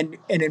and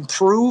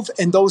improve,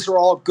 and those are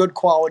all good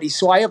qualities.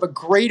 So I have a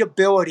great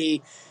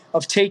ability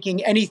of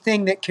taking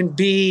anything that can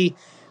be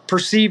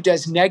perceived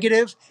as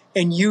negative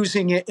and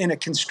using it in a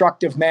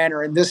constructive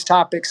manner. And this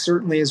topic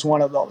certainly is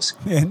one of those.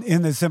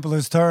 In the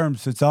simplest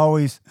terms, it's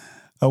always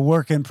a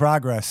work in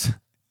progress.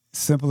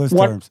 Simplest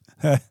terms.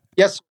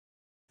 Yes.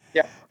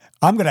 Yeah.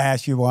 I'm going to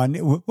ask you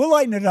one. We'll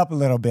lighten it up a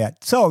little bit.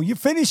 So you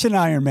finish an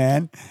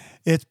Ironman.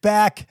 It's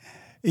back,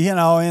 in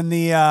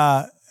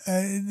the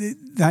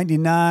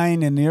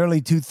 99 and the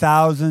early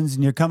 2000s,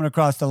 and you're coming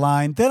across the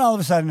line. Then all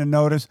of a sudden you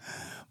notice,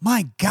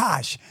 my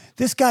gosh,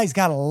 this guy's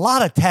got a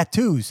lot of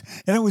tattoos.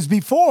 And it was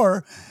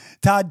before,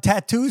 Todd,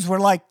 tattoos were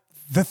like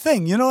the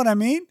thing. You know what I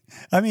mean?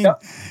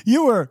 Yep.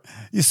 You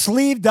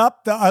sleeved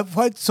up.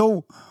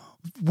 So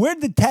where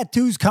did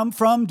tattoos come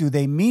from? Do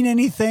they mean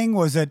anything?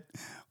 Was it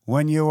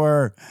when you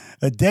were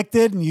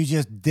addicted and you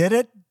just did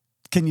it?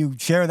 Can you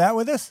share that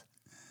with us?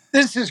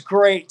 This is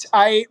great.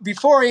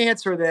 Before I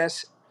answer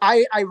this,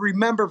 I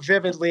remember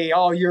vividly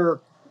all your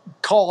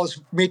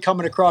calls, me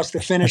coming across the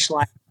finish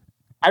line.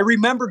 I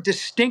remember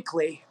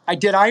distinctly, I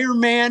did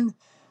Ironman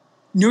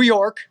New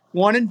York,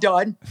 one and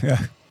done.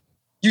 Yeah.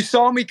 You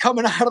saw me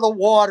coming out of the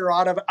water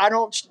I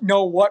don't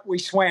know what we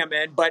swam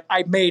in, but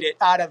I made it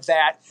out of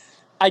that.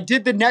 I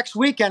did the next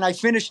weekend, I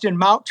finished in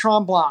Mount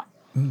Tremblant.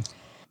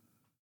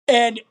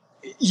 And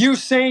you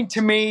saying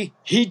to me,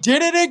 he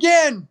did it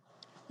again.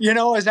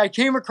 As I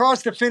came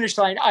across the finish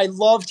line, I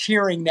loved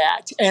hearing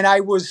that. And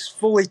I was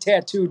fully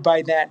tattooed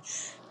by then.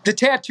 The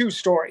tattoo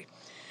story.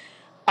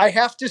 I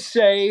have to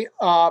say,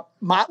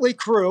 Motley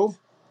Crue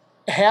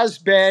has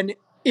been,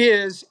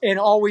 is, and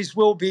always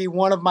will be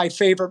one of my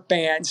favorite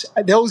bands.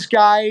 Those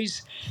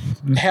guys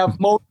have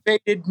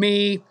motivated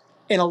me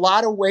in a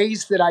lot of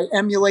ways that I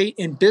emulate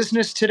in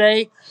business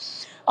today.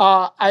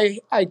 I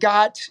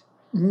got,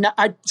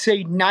 I'd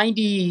say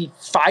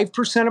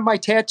 95% of my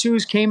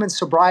tattoos came in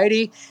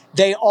sobriety.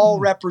 They all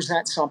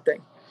represent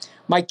something.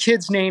 My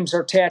kids' names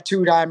are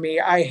tattooed on me.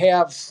 I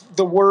have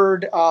the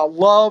word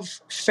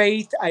love,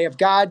 faith. I have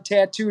God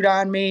tattooed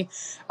on me.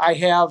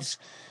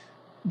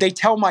 They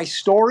tell my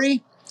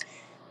story.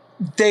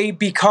 They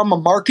become a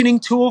marketing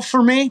tool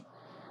for me.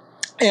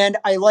 And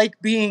I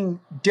like being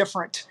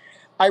different.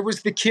 I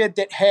was the kid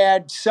that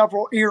had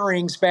several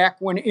earrings back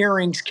when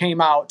earrings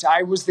came out.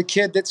 I was the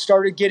kid that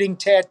started getting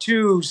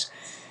tattoos.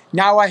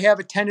 Now I have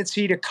a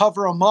tendency to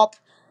cover them up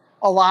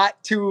a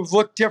lot to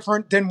look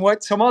different than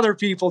what some other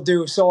people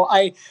do. So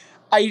I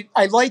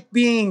like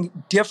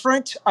being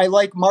different. I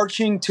like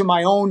marching to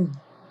my own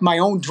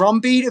drum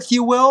beat, if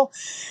you will.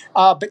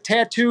 But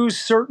tattoos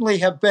certainly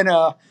have been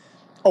a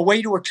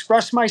way to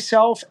express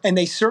myself, and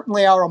they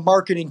certainly are a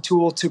marketing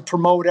tool to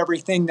promote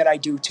everything that I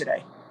do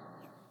today.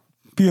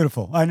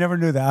 Beautiful. I never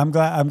knew that. I'm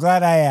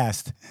glad I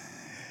asked.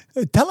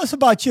 Tell us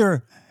about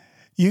you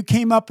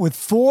came up with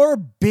 4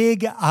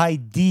 big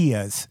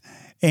ideas,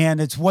 and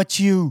it's what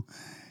you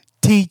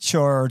teach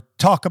or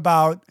talk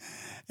about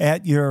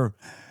at your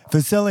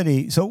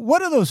facility. So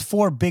what are those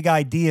 4 big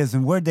ideas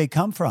and where'd they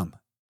come from?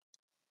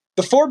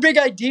 The 4 big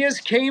ideas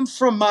came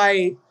from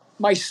my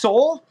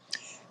soul.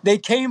 They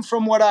came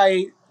from what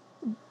I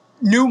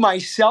knew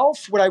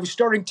myself, what I was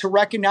starting to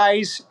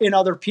recognize in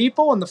other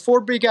people. And the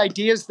 4 big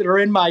ideas that are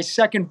in my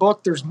second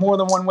book, There's More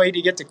Than One Way to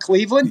Get to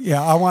Cleveland.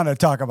 Yeah, I want to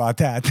talk about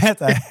that.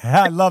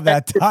 I love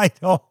that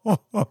title.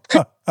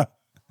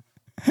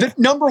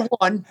 Number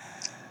 1,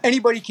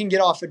 anybody can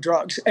get off of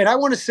drugs. And I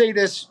want to say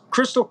this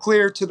crystal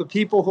clear to the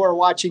people who are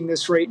watching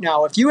this right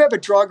now. If you have a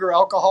drug or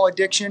alcohol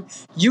addiction,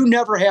 you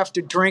never have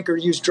to drink or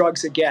use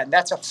drugs again.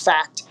 That's a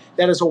fact.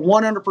 That is a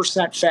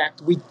 100%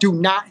 fact. We do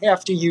not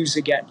have to use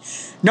again.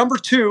 Number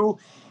 2,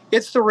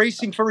 it's the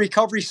Racing for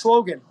Recovery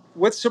slogan.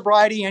 With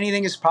sobriety,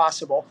 anything is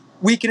possible.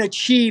 We can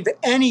achieve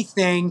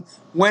anything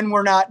when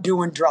we're not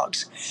doing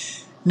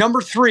drugs.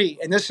 Number 3,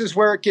 and this is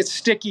where it gets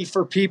sticky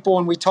for people,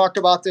 and we talked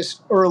about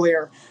this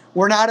earlier,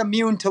 we're not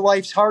immune to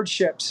life's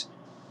hardships.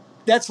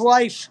 That's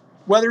life.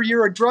 Whether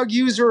you're a drug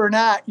user or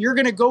not, you're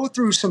going to go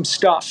through some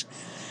stuff.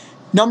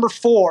 Number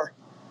 4,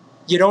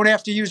 you don't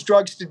have to use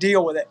drugs to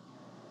deal with it.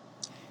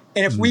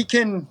 And if we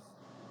can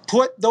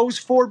put those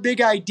 4 big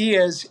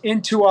ideas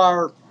into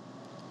our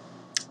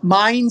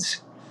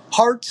minds,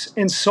 hearts,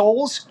 and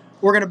souls,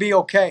 we're going to be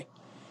okay.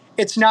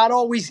 It's not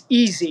always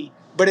easy,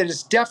 but it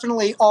is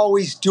definitely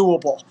always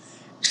doable,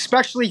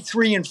 especially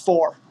 3 and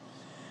 4.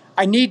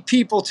 I need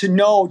people to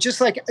know,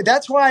 just like,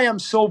 that's why I'm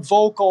so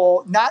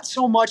vocal, not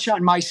so much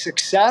on my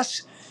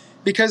success,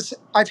 because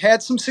I've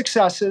had some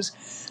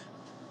successes.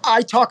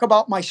 I talk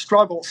about my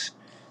struggles.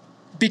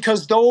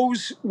 Because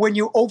those, when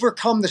you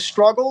overcome the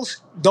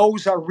struggles,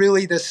 those are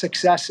really the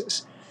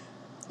successes.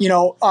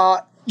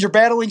 You're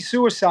battling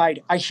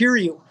suicide. I hear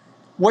you.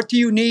 What do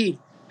you need?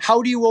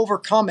 How do you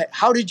overcome it?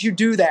 How did you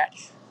do that?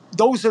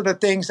 Those are the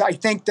things I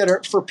think that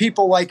are, for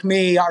people like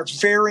me, are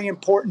very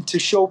important to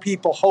show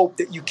people hope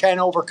that you can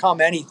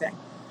overcome anything.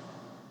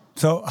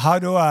 So how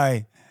do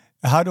I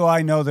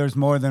know there's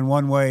more than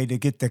one way to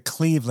get to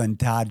Cleveland,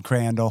 Todd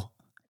Crandell?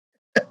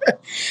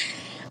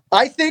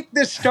 I think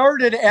this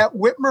started at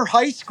Whitmer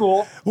High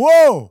School.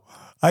 Whoa!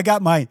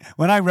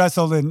 when I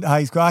wrestled in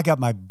high school, I got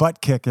my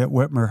butt kicked at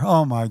Whitmer.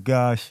 Oh my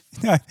gosh.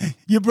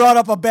 You brought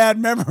up a bad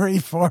memory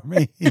for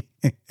me.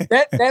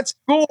 that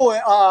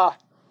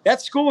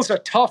school is a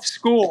tough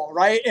school,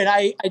 right? And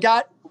I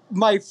got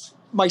my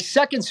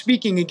second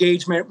speaking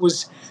engagement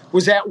was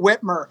at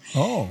Whitmer.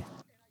 Oh.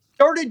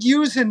 Started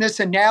using this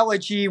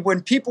analogy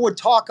when people would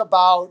talk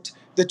about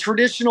the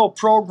traditional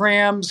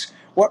programs,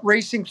 what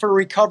Racing for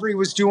Recovery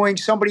was doing.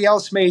 Somebody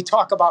else may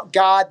talk about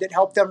God that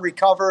helped them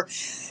recover.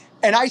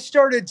 And I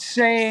started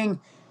saying,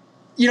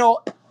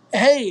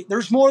 hey,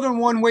 there's more than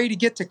one way to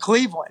get to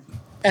Cleveland.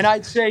 And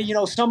I'd say,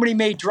 somebody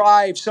may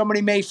drive,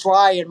 somebody may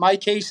fly. In my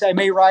case, I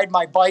may ride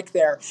my bike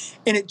there.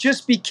 And it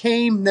just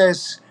became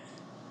this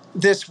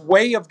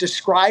way of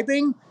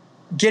describing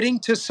getting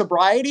to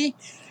sobriety.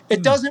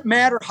 It doesn't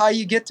matter how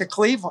you get to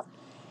Cleveland,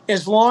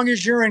 as long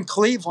as you're in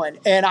Cleveland.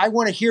 And I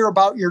want to hear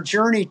about your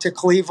journey to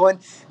Cleveland,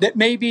 that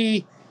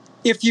maybe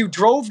if you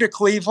drove to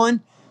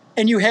Cleveland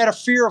and you had a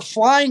fear of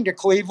flying to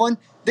Cleveland,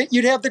 that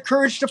you'd have the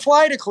courage to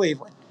fly to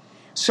Cleveland.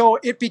 So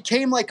it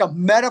became like a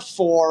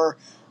metaphor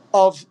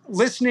of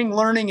listening,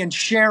 learning, and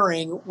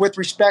sharing with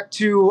respect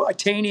to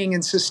attaining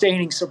and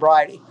sustaining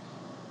sobriety.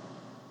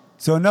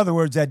 So in other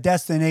words, that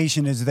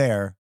destination is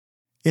there.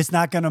 It's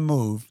not going to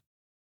move.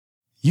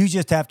 You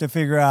just have to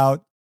figure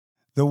out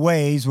the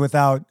ways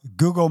without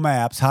Google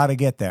Maps how to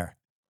get there.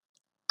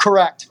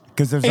 Correct.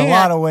 Because there's a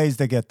lot of ways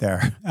to get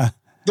there.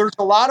 There's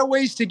a lot of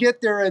ways to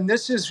get there, and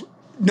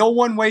no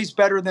one way's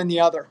better than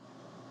the other.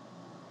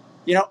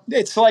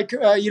 It's like,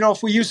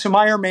 if we use some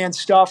Ironman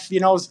stuff,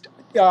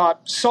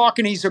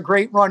 Saucony's a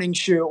great running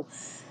shoe.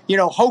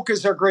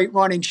 Hoka's a great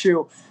running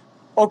shoe.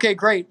 Okay,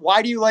 great.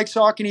 Why do you like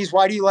Saucony's?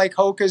 Why do you like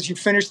Hoka's? You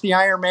finished the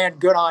Ironman.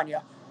 Good on you.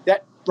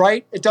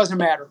 Right? It doesn't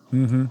matter.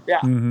 Mm-hmm. Yeah.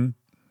 Mm-hmm.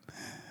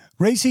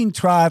 Racing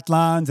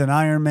triathlons and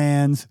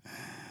Ironmans,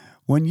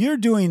 when you're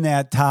doing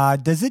that,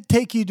 Todd, does it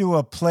take you to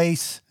a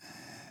place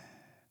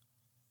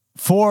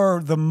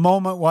for the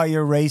moment while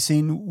you're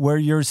racing where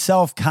your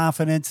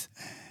self-confidence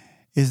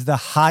is the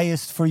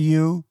highest for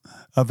you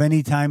of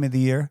any time of the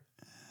year?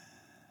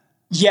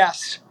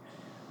 Yes.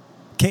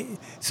 Okay.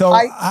 So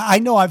I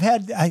know I've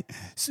had,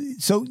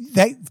 so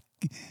that,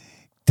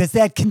 does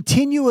that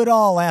continue at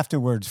all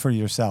afterwards for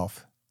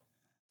yourself?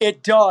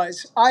 It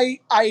does.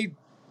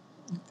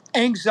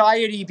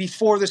 Anxiety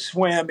before the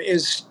swim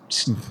is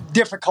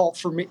difficult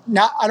for me.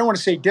 I don't want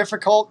to say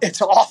difficult.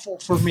 It's awful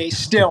for me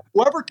still.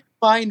 Whoever can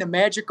find the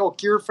magical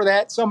cure for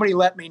that, somebody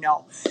let me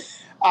know.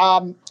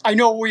 I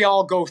know we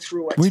all go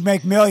through it. We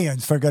make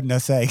millions, for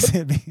goodness sakes.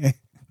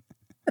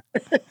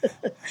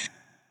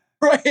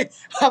 Right.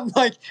 I'm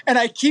like, and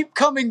I keep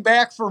coming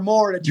back for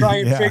more to try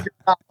and figure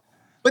it out.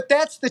 But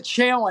that's the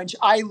challenge.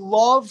 I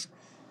love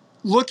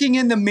looking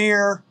in the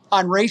mirror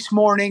on race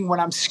morning when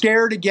I'm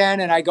scared again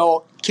and I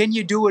go, can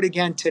you do it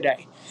again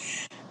today?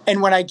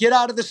 And when I get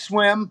out of the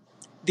swim,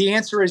 the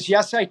answer is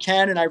yes, I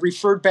can. And I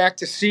referred back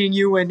to seeing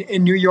you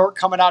in New York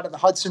coming out of the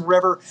Hudson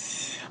River.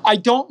 I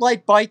don't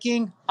like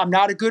biking. I'm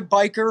not a good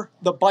biker.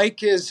 The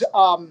bike is,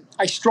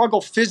 I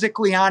struggle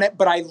physically on it,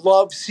 but I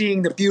love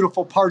seeing the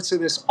beautiful parts of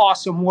this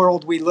awesome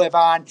world we live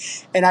on.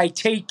 And I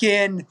take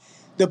in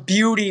the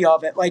beauty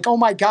of it. Like, oh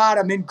my God,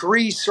 I'm in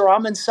Greece or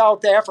I'm in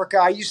South Africa.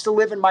 I used to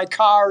live in my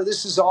car.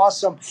 This is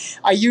awesome.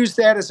 I use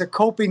that as a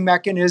coping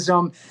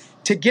mechanism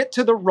to get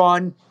to the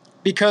run,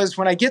 because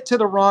when I get to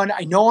the run,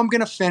 I know I'm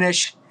going to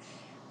finish.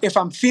 If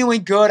I'm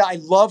feeling good, I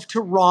love to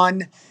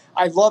run.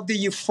 I love the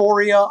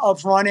euphoria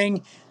of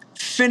running.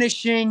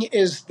 Finishing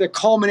is the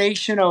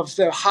culmination of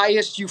the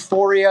highest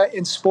euphoria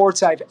in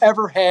sports I've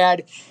ever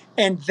had.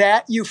 And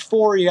that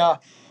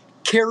euphoria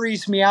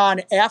carries me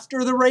on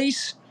after the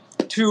race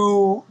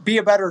to be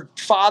a better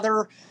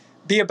father,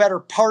 be a better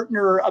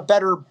partner, a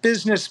better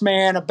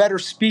businessman, a better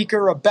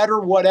speaker, a better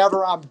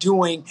whatever I'm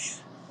doing.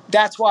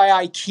 That's why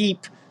I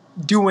keep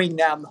doing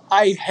them.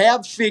 I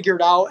have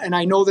figured out, and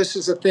I know this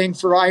is a thing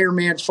for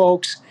Ironman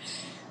folks,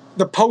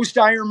 the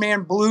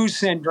post-Ironman blues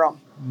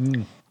syndrome.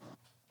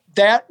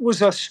 That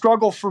was a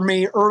struggle for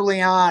me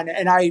early on,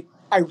 and I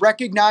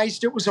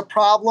recognized it was a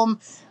problem,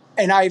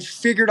 and I've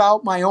figured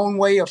out my own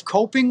way of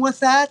coping with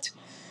that.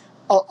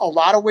 A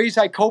lot of ways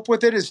I cope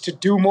with it is to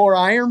do more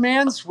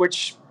Ironmans,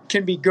 which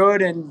can be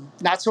good and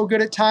not so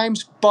good at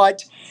times,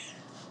 but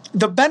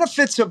the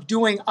benefits of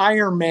doing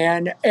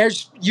Ironman,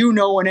 as you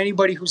know, and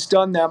anybody who's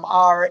done them,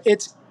 I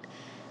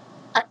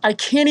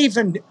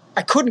couldn't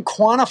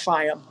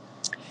quantify them.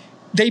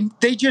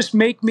 They just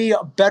make me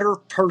a better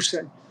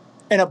person,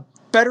 and a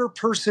better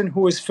person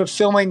who is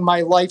fulfilling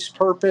my life's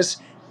purpose.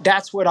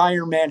 That's what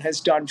Ironman has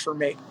done for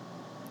me.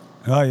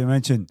 Oh, you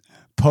mentioned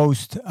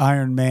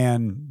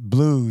post-Ironman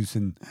blues,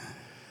 and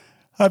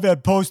I've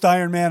had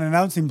post-Ironman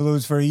announcing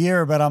blues for a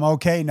year, but I'm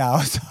okay now,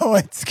 so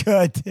it's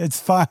good. It's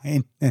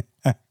fine.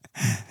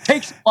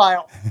 Takes a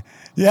while.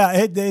 Yeah,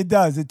 it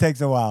does. It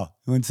takes a while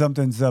when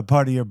something's a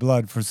part of your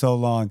blood for so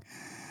long.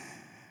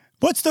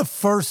 What's the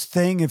first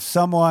thing if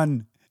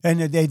someone, and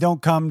they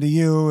don't come to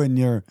you and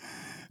your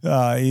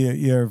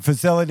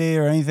facility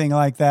or anything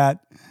like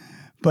that,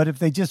 but if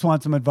they just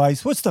want some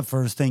advice, what's the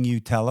first thing you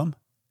tell them?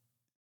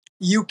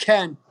 you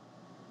can.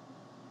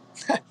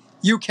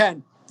 You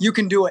can. You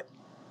can do it.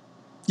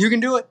 You can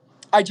do it.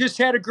 I just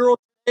had a girl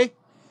today.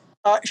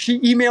 She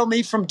emailed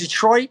me from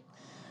Detroit,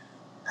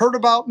 heard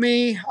about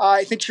me.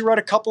 I think she read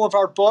a couple of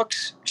our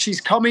books.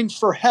 She's coming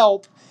for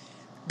help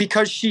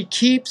because she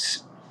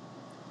keeps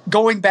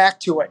going back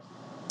to it.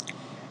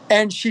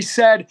 And she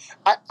said,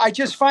 I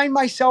just find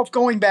myself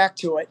going back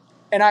to it.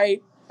 And I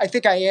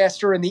think I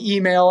asked her in the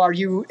email, are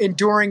you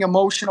enduring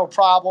emotional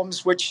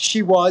problems? Which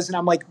she was. And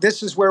I'm like,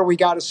 this is where we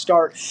got to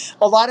start.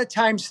 A lot of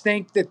times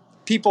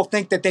people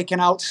think that they can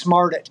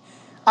outsmart it.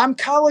 I'm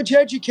college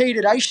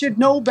educated. I should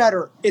know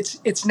better.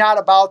 It's not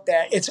about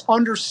that. It's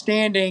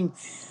understanding.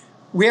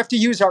 We have to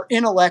use our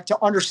intellect to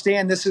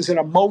understand this is an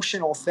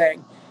emotional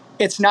thing.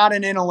 It's not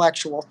an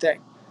intellectual thing.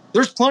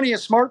 There's plenty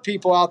of smart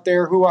people out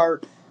there who are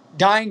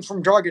dying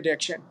from drug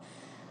addiction.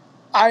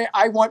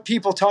 I want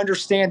people to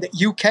understand that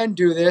you can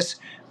do this.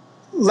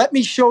 Let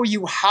me show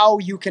you how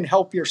you can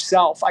help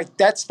yourself.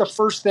 That's the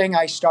first thing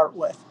I start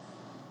with.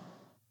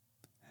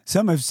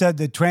 Some have said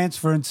the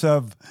transference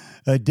of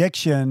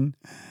addiction,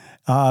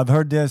 I've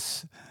heard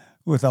this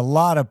with a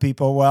lot of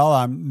people. Well,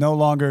 I'm no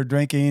longer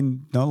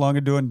drinking, no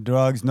longer doing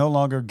drugs, no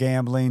longer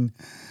gambling.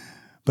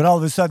 But all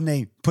of a sudden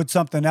they put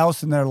something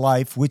else in their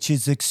life, which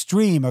is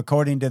extreme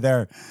according to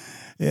their,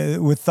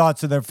 with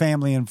thoughts of their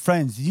family and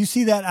friends. Do you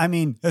see that? I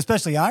mean,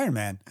 especially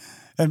Ironman.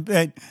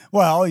 And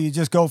well, you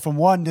just go from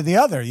one to the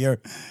other. You're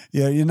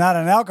not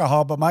an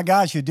alcohol, but my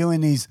gosh, you're doing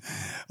these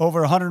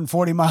over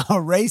 140-mile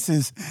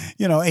races,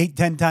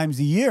 8-10 times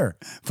a year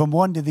from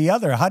one to the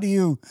other. How do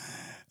you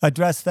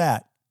address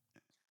that?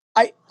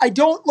 I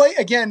don't like,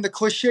 again, the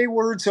cliche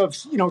words of,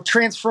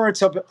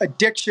 transference of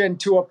addiction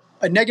to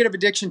a negative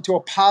addiction to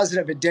a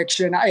positive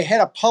addiction. I had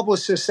a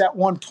publicist at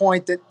one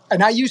point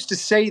and I used to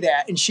say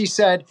that, and she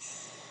said,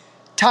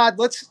 Todd,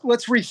 let's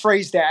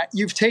rephrase that.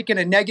 You've taken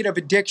a negative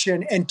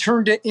addiction and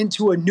turned it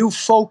into a new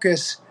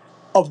focus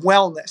of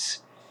wellness.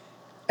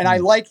 And I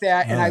like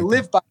that, and I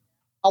live by it.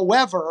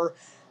 However,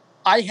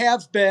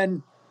 I've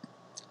been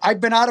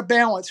out of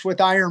balance with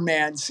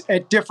Ironmans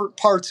at different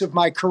parts of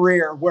my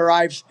career where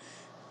I've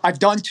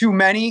done too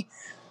many.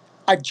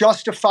 I've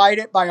justified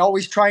it by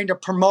always trying to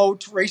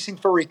promote racing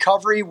for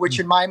recovery, which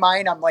in my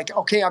mind, I'm like,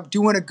 okay, I'm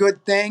doing a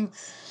good thing.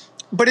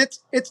 But it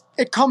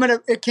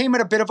came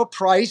at a bit of a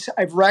price.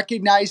 I've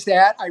recognized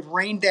that. I've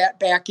reined that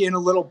back in a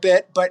little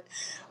bit, but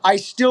I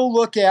still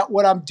look at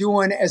what I'm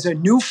doing as a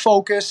new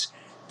focus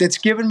that's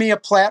given me a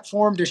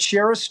platform to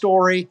share a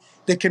story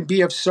that can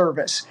be of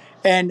service.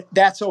 And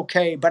that's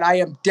okay. But I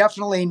am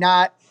definitely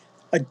not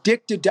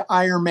addicted to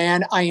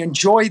Ironman. I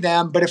enjoy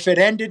them. But if it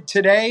ended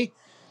today,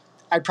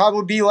 I'd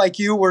probably be like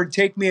you, where it'd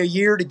take me a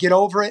year to get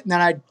over it, and then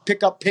I'd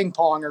pick up ping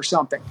pong or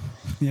something.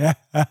 Yeah.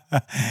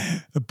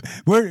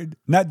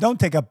 Don't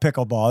take up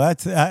pickleball.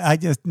 That's, I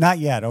just, not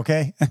yet.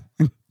 Okay.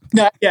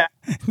 Not yet.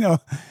 No,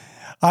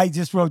 I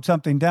just wrote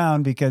something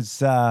down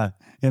because,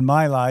 in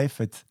my life,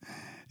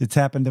 it's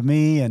happened to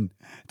me and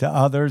to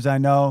others I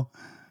know.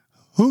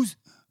 Who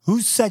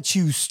sets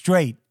you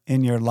straight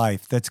in your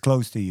life that's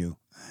close to you?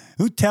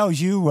 Who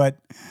tells you what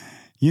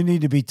you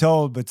need to be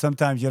told, but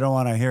sometimes you don't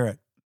want to hear it?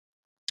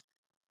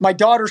 My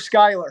daughter,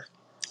 Skylar,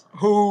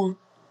 who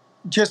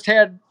just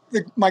had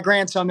my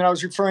grandson that I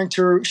was referring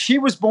to, she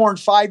was born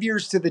 5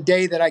 years to the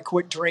day that I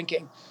quit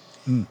drinking.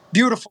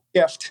 Beautiful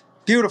gift.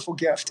 Beautiful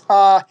gift.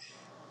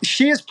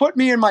 She has put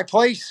me in my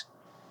place,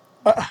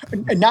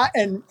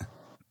 and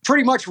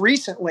pretty much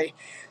recently.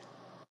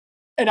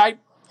 And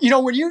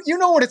when you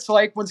know what it's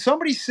like when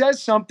somebody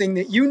says something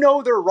that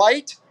they're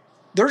right,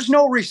 there's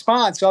no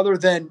response other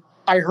than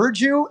I heard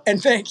you and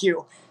thank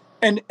you.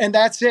 And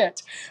that's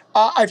it.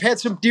 I've had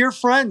some dear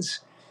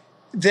friends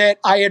that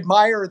I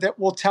admire that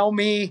will tell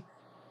me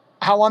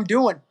how I'm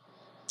doing.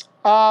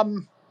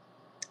 When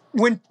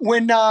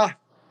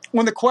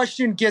the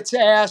question gets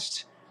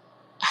asked,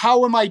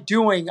 how am I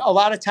doing? A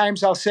lot of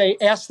times I'll say,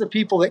 ask the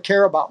people that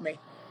care about me.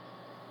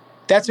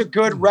 That's a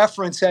good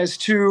reference as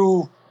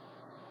to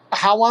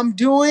how I'm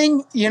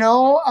doing.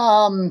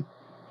 I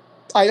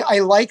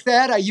like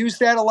that. I use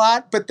that a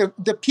lot. But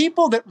the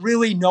people that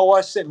really know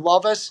us and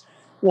love us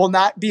will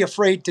not be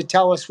afraid to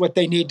tell us what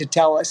they need to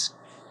tell us.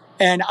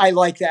 And I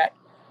like that.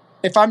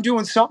 If I'm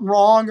doing something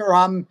wrong or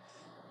I'm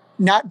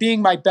not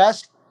being my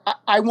best,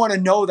 I want to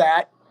know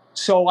that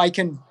so I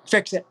can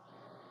fix it.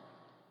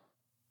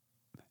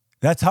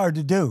 That's hard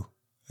to do,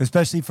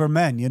 especially for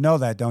men. You know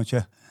that, don't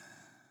you?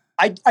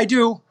 I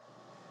do.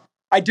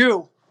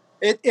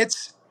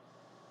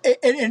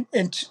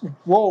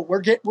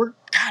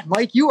 God,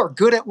 Mike, you are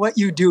good at what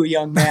you do,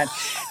 young man.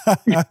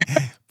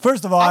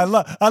 First of all, I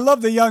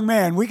love the young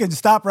man. We can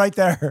stop right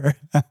there.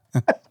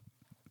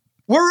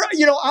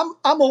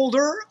 I'm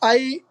older.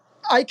 I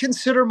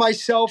consider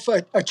myself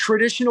a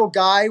traditional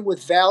guy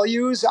with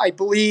values. I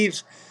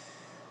believe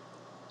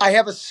I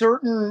have a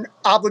certain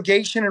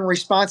obligation and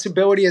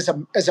responsibility as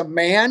a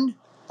man,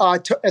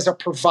 as a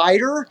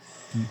provider.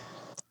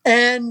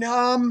 And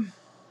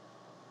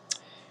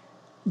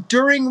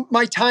during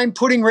my time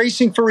putting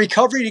Racing for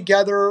Recovery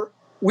together,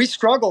 we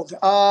struggled.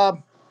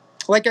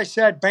 like I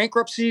said,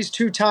 bankruptcies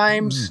 2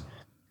 times,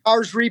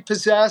 cars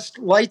repossessed,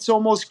 lights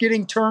almost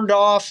getting turned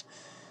off,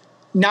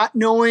 not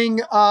knowing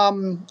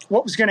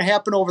what was going to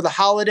happen over the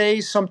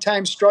holidays,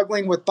 sometimes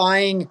struggling with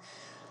buying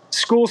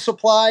school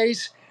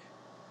supplies.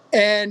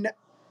 And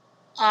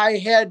I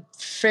had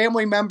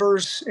family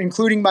members,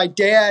 including my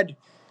dad,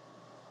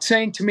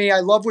 saying to me, I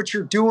love what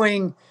you're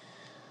doing.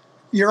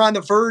 You're on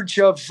the verge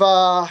of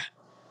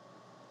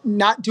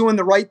not doing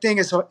the right thing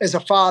as a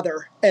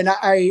father. And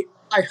I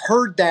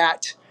heard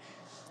that,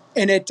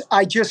 and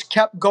I just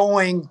kept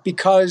going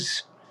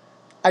because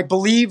I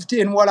believed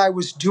in what I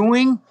was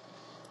doing.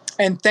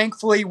 And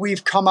thankfully,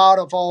 we've come out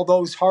of all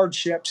those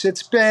hardships.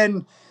 It's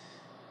been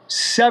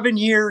 7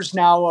 years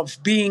now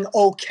of being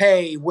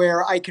okay,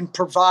 where I can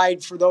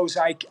provide for those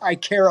I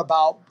care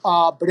about.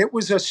 But it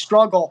was a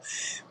struggle.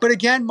 But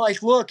again,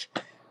 Mike, look,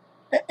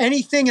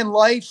 anything in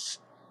life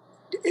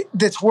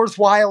that's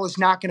worthwhile is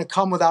not going to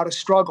come without a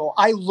struggle.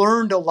 I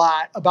learned a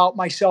lot about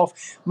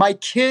myself. My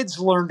kids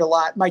learned a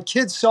lot. My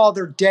kids saw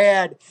their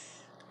dad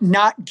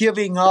not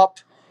giving up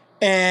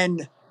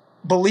and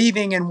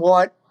believing in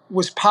what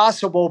was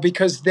possible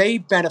because they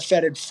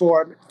benefited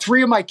from it.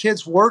 3 of my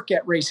kids work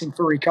at Racing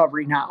for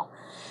Recovery now.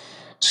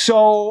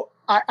 So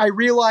I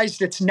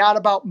realized it's not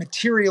about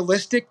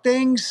materialistic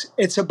things.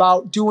 It's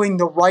about doing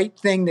the right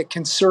thing that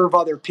can serve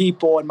other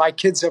people. And my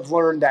kids have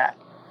learned that.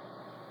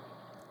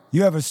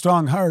 You have a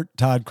strong heart,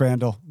 Todd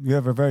Crandell. You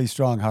have a very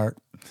strong heart.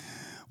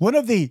 One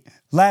of the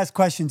last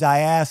questions I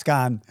ask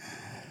on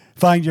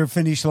Find Your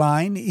Finish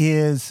Line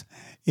is,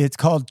 it's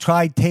called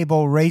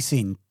Tri-Table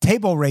Racing.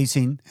 Table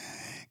racing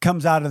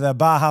comes out of the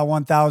Baja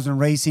 1000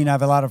 racing. I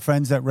have a lot of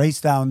friends that race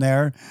down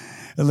there,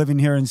 living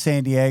here in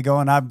San Diego,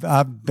 and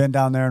I've been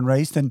down there and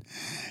raced. And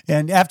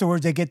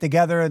afterwards they get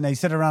together and they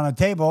sit around a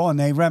table and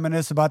they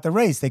reminisce about the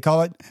race. They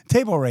call it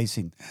table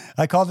racing.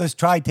 I call this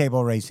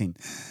tri-table racing.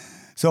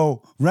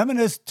 So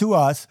reminisce to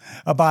us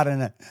about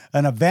an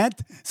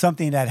event,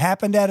 something that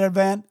happened at an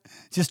event.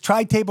 Just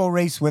tri-table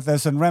race with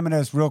us and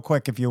reminisce real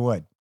quick, if you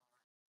would.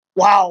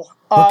 Wow.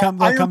 What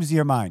comes to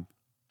your mind?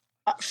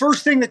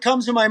 First thing that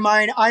comes to my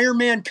mind,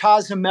 Ironman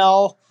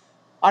Cozumel.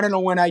 I don't know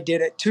when I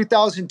did it,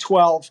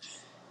 2012.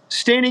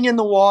 Standing in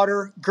the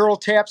water, girl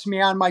taps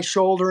me on my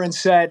shoulder and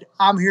said,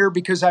 I'm here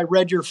because I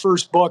read your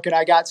first book and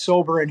I got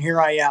sober and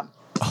here I am.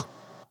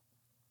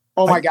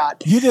 Oh my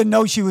God. You didn't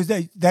know she was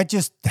there? That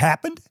just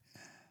happened?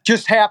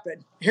 Just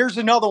happened. Here's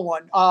another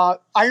one.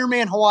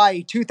 Ironman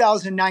Hawaii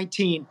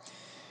 2019.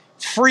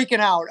 Freaking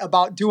out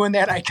about doing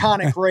that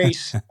iconic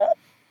race.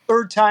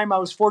 3rd time I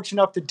was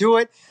fortunate enough to do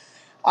it.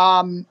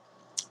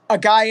 A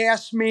guy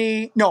asked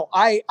me,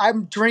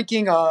 I'm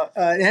drinking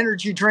an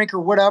energy drink or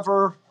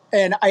whatever.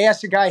 And I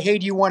asked the guy, hey,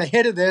 do you want a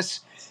hit of this?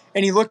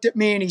 And he looked at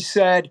me and he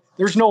said,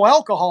 there's no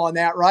alcohol in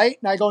that, right?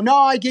 And I go, no,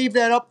 I gave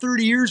that up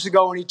 30 years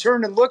ago. And he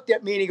turned and looked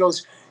at me and he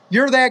goes,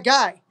 you're that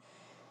guy.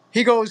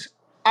 He goes,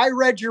 I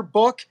read your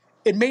book.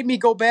 It made me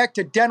go back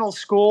to dental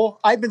school.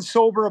 I've been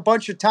sober a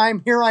bunch of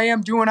time. Here I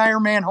am doing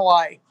Ironman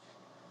Hawaii.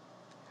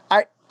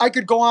 I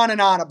could go on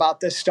and on about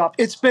this stuff.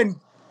 It's been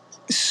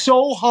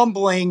so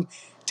humbling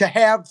to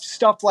have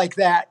stuff like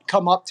that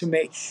come up to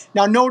me.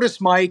 Now, notice,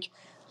 Mike,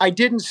 I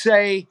didn't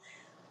say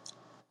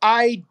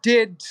I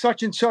did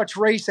such and such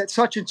race at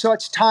such and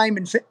such time.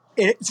 And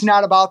it's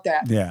not about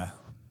that. Yeah.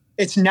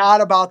 It's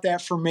not about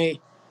that for me.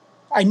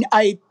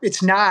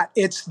 It's not.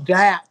 It's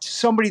that.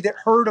 Somebody that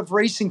heard of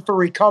Racing for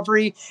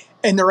Recovery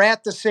and they're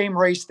at the same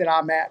race that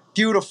I'm at.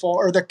 Beautiful.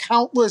 Or the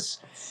countless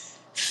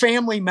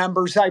family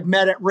members I've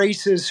met at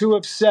races who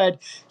have said,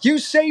 you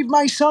saved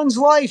my son's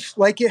life,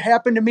 like it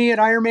happened to me at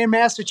Ironman,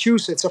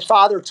 Massachusetts. A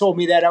father told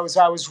me that as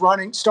I was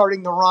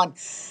starting the run.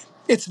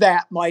 It's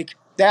that, Mike.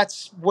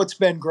 That's what's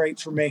been great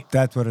for me.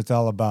 That's what it's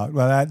all about.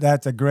 Well,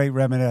 that's a great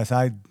reminiscence.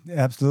 I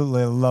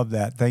absolutely love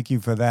that. Thank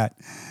you for that.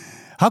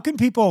 How can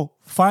people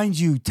find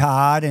you,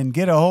 Todd, and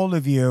get a hold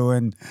of you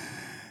and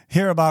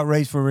hear about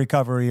Race for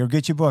Recovery or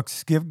get your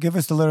books? Give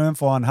us a little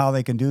info on how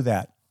they can do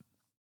that.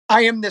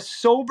 I am the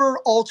Sober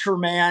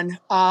Ultraman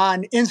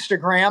on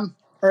Instagram,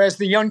 or as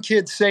the young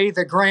kids say,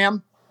 the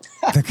gram.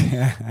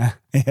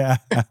 Yeah.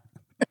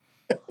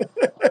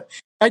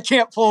 I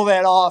can't pull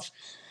that off.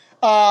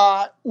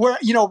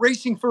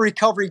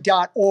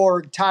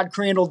 Racingforrecovery.org,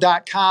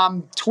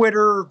 toddcrandell.com,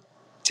 Twitter,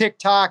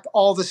 TikTok,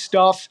 all the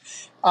stuff.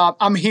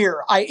 I'm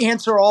here. I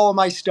answer all of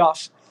my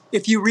stuff.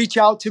 If you reach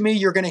out to me,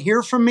 you're going to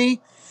hear from me.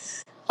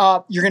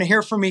 You're going to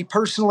hear from me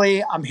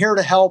personally. I'm here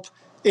to help.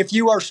 If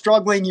you are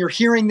struggling, you're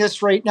hearing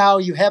this right now,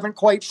 you haven't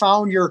quite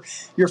found your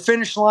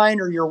finish line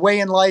or your way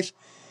in life,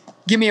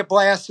 give me a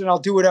blast and I'll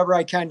do whatever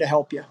I can to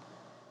help you.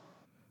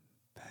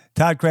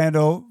 Todd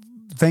Crandell,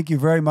 thank you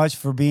very much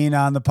for being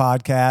on the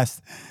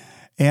podcast.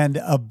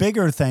 And a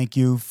bigger thank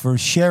you for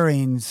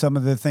sharing some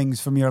of the things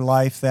from your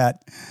life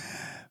that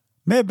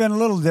may have been a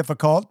little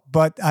difficult,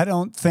 but I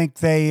don't think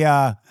they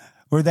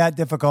were that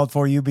difficult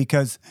for you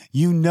because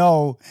you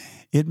know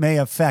it may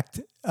affect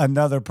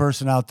another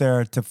person out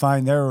there to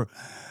find their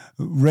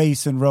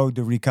race and road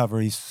to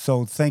recovery.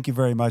 So thank you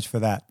very much for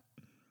that.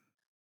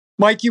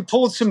 Mike, you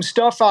pulled some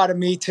stuff out of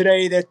me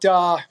today that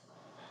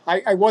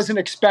I wasn't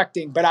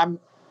expecting, but I'm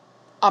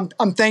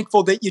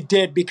thankful that you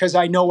did, because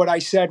I know what I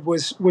said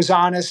was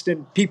honest,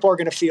 and people are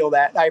going to feel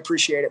that. I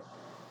appreciate it.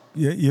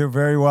 You're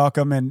very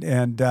welcome, and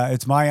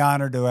it's my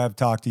honor to have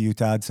talked to you,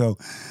 Todd. So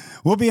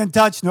we'll be in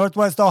touch.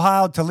 Northwest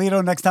Ohio,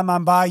 Toledo. Next time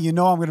I'm by, I'm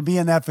going to be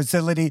in that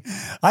facility.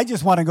 I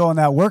just want to go in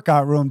that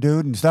workout room,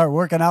 dude, and start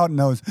working out in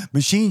those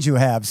machines you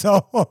have.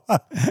 So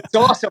it's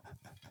awesome.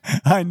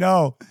 I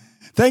know.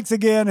 Thanks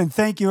again, and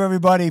thank you,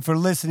 everybody, for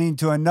listening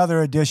to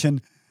another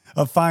edition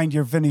of Find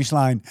Your Finish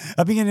Line.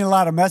 I've been getting a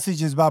lot of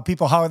messages about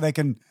people, how they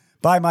can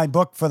buy my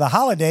book for the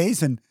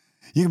holidays, and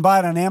you can buy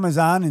it on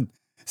Amazon and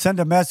send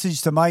a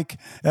message to Mike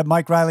at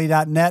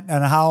MikeRiley.net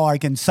and how I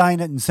can sign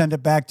it and send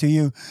it back to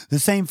you. The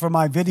same for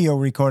my video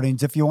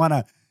recordings. If you want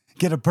to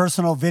get a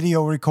personal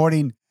video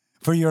recording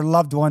for your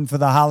loved one for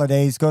the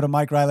holidays, go to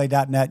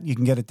MikeRiley.net. You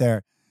can get it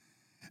there.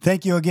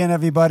 Thank you again,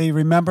 everybody.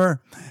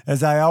 Remember,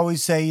 as I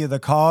always say, you're the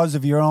cause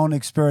of your own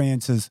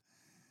experiences.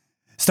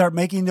 Start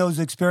making those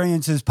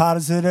experiences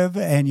positive,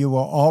 and you will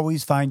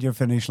always find your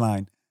finish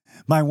line.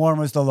 My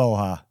warmest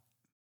aloha.